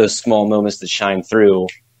through that those small moments that shine through,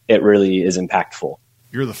 it really is impactful.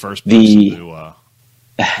 You're the first person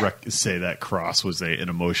to say that Cross was an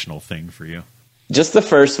emotional thing for you. Just the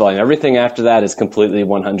first volume. Everything after that is completely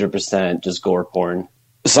 100% just gore porn.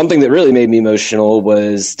 Something that really made me emotional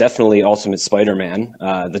was definitely Ultimate Spider-Man.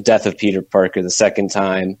 The death of Peter Parker the second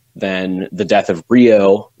time, then the death of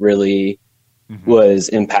Rio really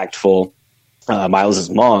was impactful. Miles'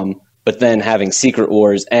 mom, but then having Secret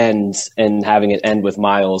Wars end and having it end with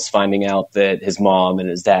Miles finding out that his mom and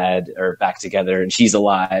his dad are back together and she's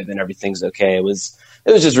alive and everything's okay. It was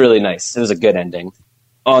just really nice. It was a good ending.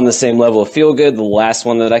 On the same level of feel good, the last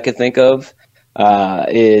one that I could think of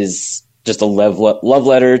is just a love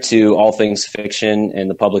letter to all things fiction and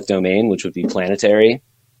the public domain, which would be Planetary.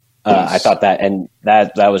 I thought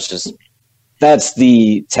that was just, that's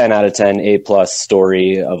the 10 out of 10 A+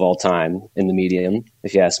 story of all time in the medium,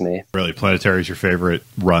 if you ask me. Really, Planetary is your favorite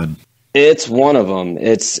run? It's one of them.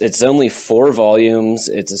 It's only 4 volumes.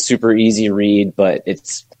 It's a super easy read, but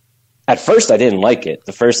at first I didn't like it,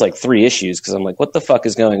 the first like 3 issues, because I'm like, what the fuck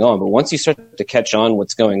is going on? But once you start to catch on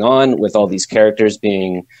what's going on with all these characters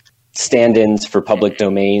being stand-ins for public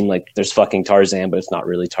domain, like there's fucking Tarzan, but it's not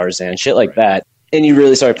really Tarzan, shit like that, and you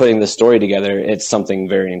really start putting the story together, it's something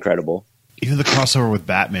very incredible. Even the crossover with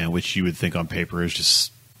Batman, which you would think on paper is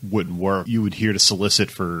just wouldn't work, you would hear to solicit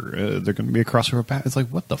for they're going to be a crossover with Batman. It's like,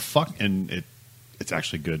 what the fuck? And it's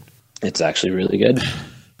actually good. It's actually really good.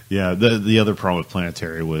 Yeah, the other problem with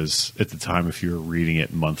Planetary was, at the time, if you were reading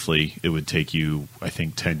it monthly, it would take you, I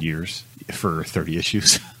think, 10 years for 30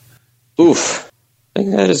 issues. Oof. I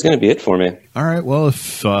think that is going to be it for me. All right, well,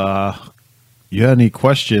 if you had any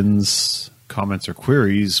questions, comments, or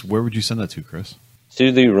queries, where would you send that to, Chris?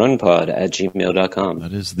 To therunpod@gmail.com.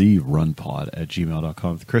 That is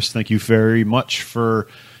therunpod@gmail.com. Chris, thank you very much for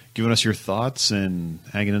giving us your thoughts and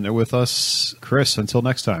hanging in there with us. Chris, until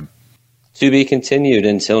next time. To be continued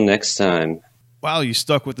until next time. Wow, you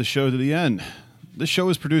stuck with the show to the end. This show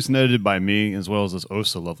is produced and edited by me, as well as those oh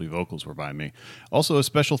so lovely vocals were by me. Also, a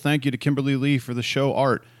special thank you to Kimberly Lee for the show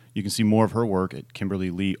art. You can see more of her work at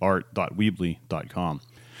kimberlyleeart.weebly.com.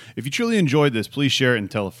 If you truly enjoyed this, please share it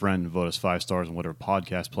and tell a friend and vote us 5 stars on whatever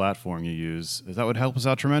podcast platform you use, as that would help us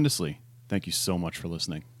out tremendously. Thank you so much for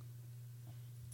listening.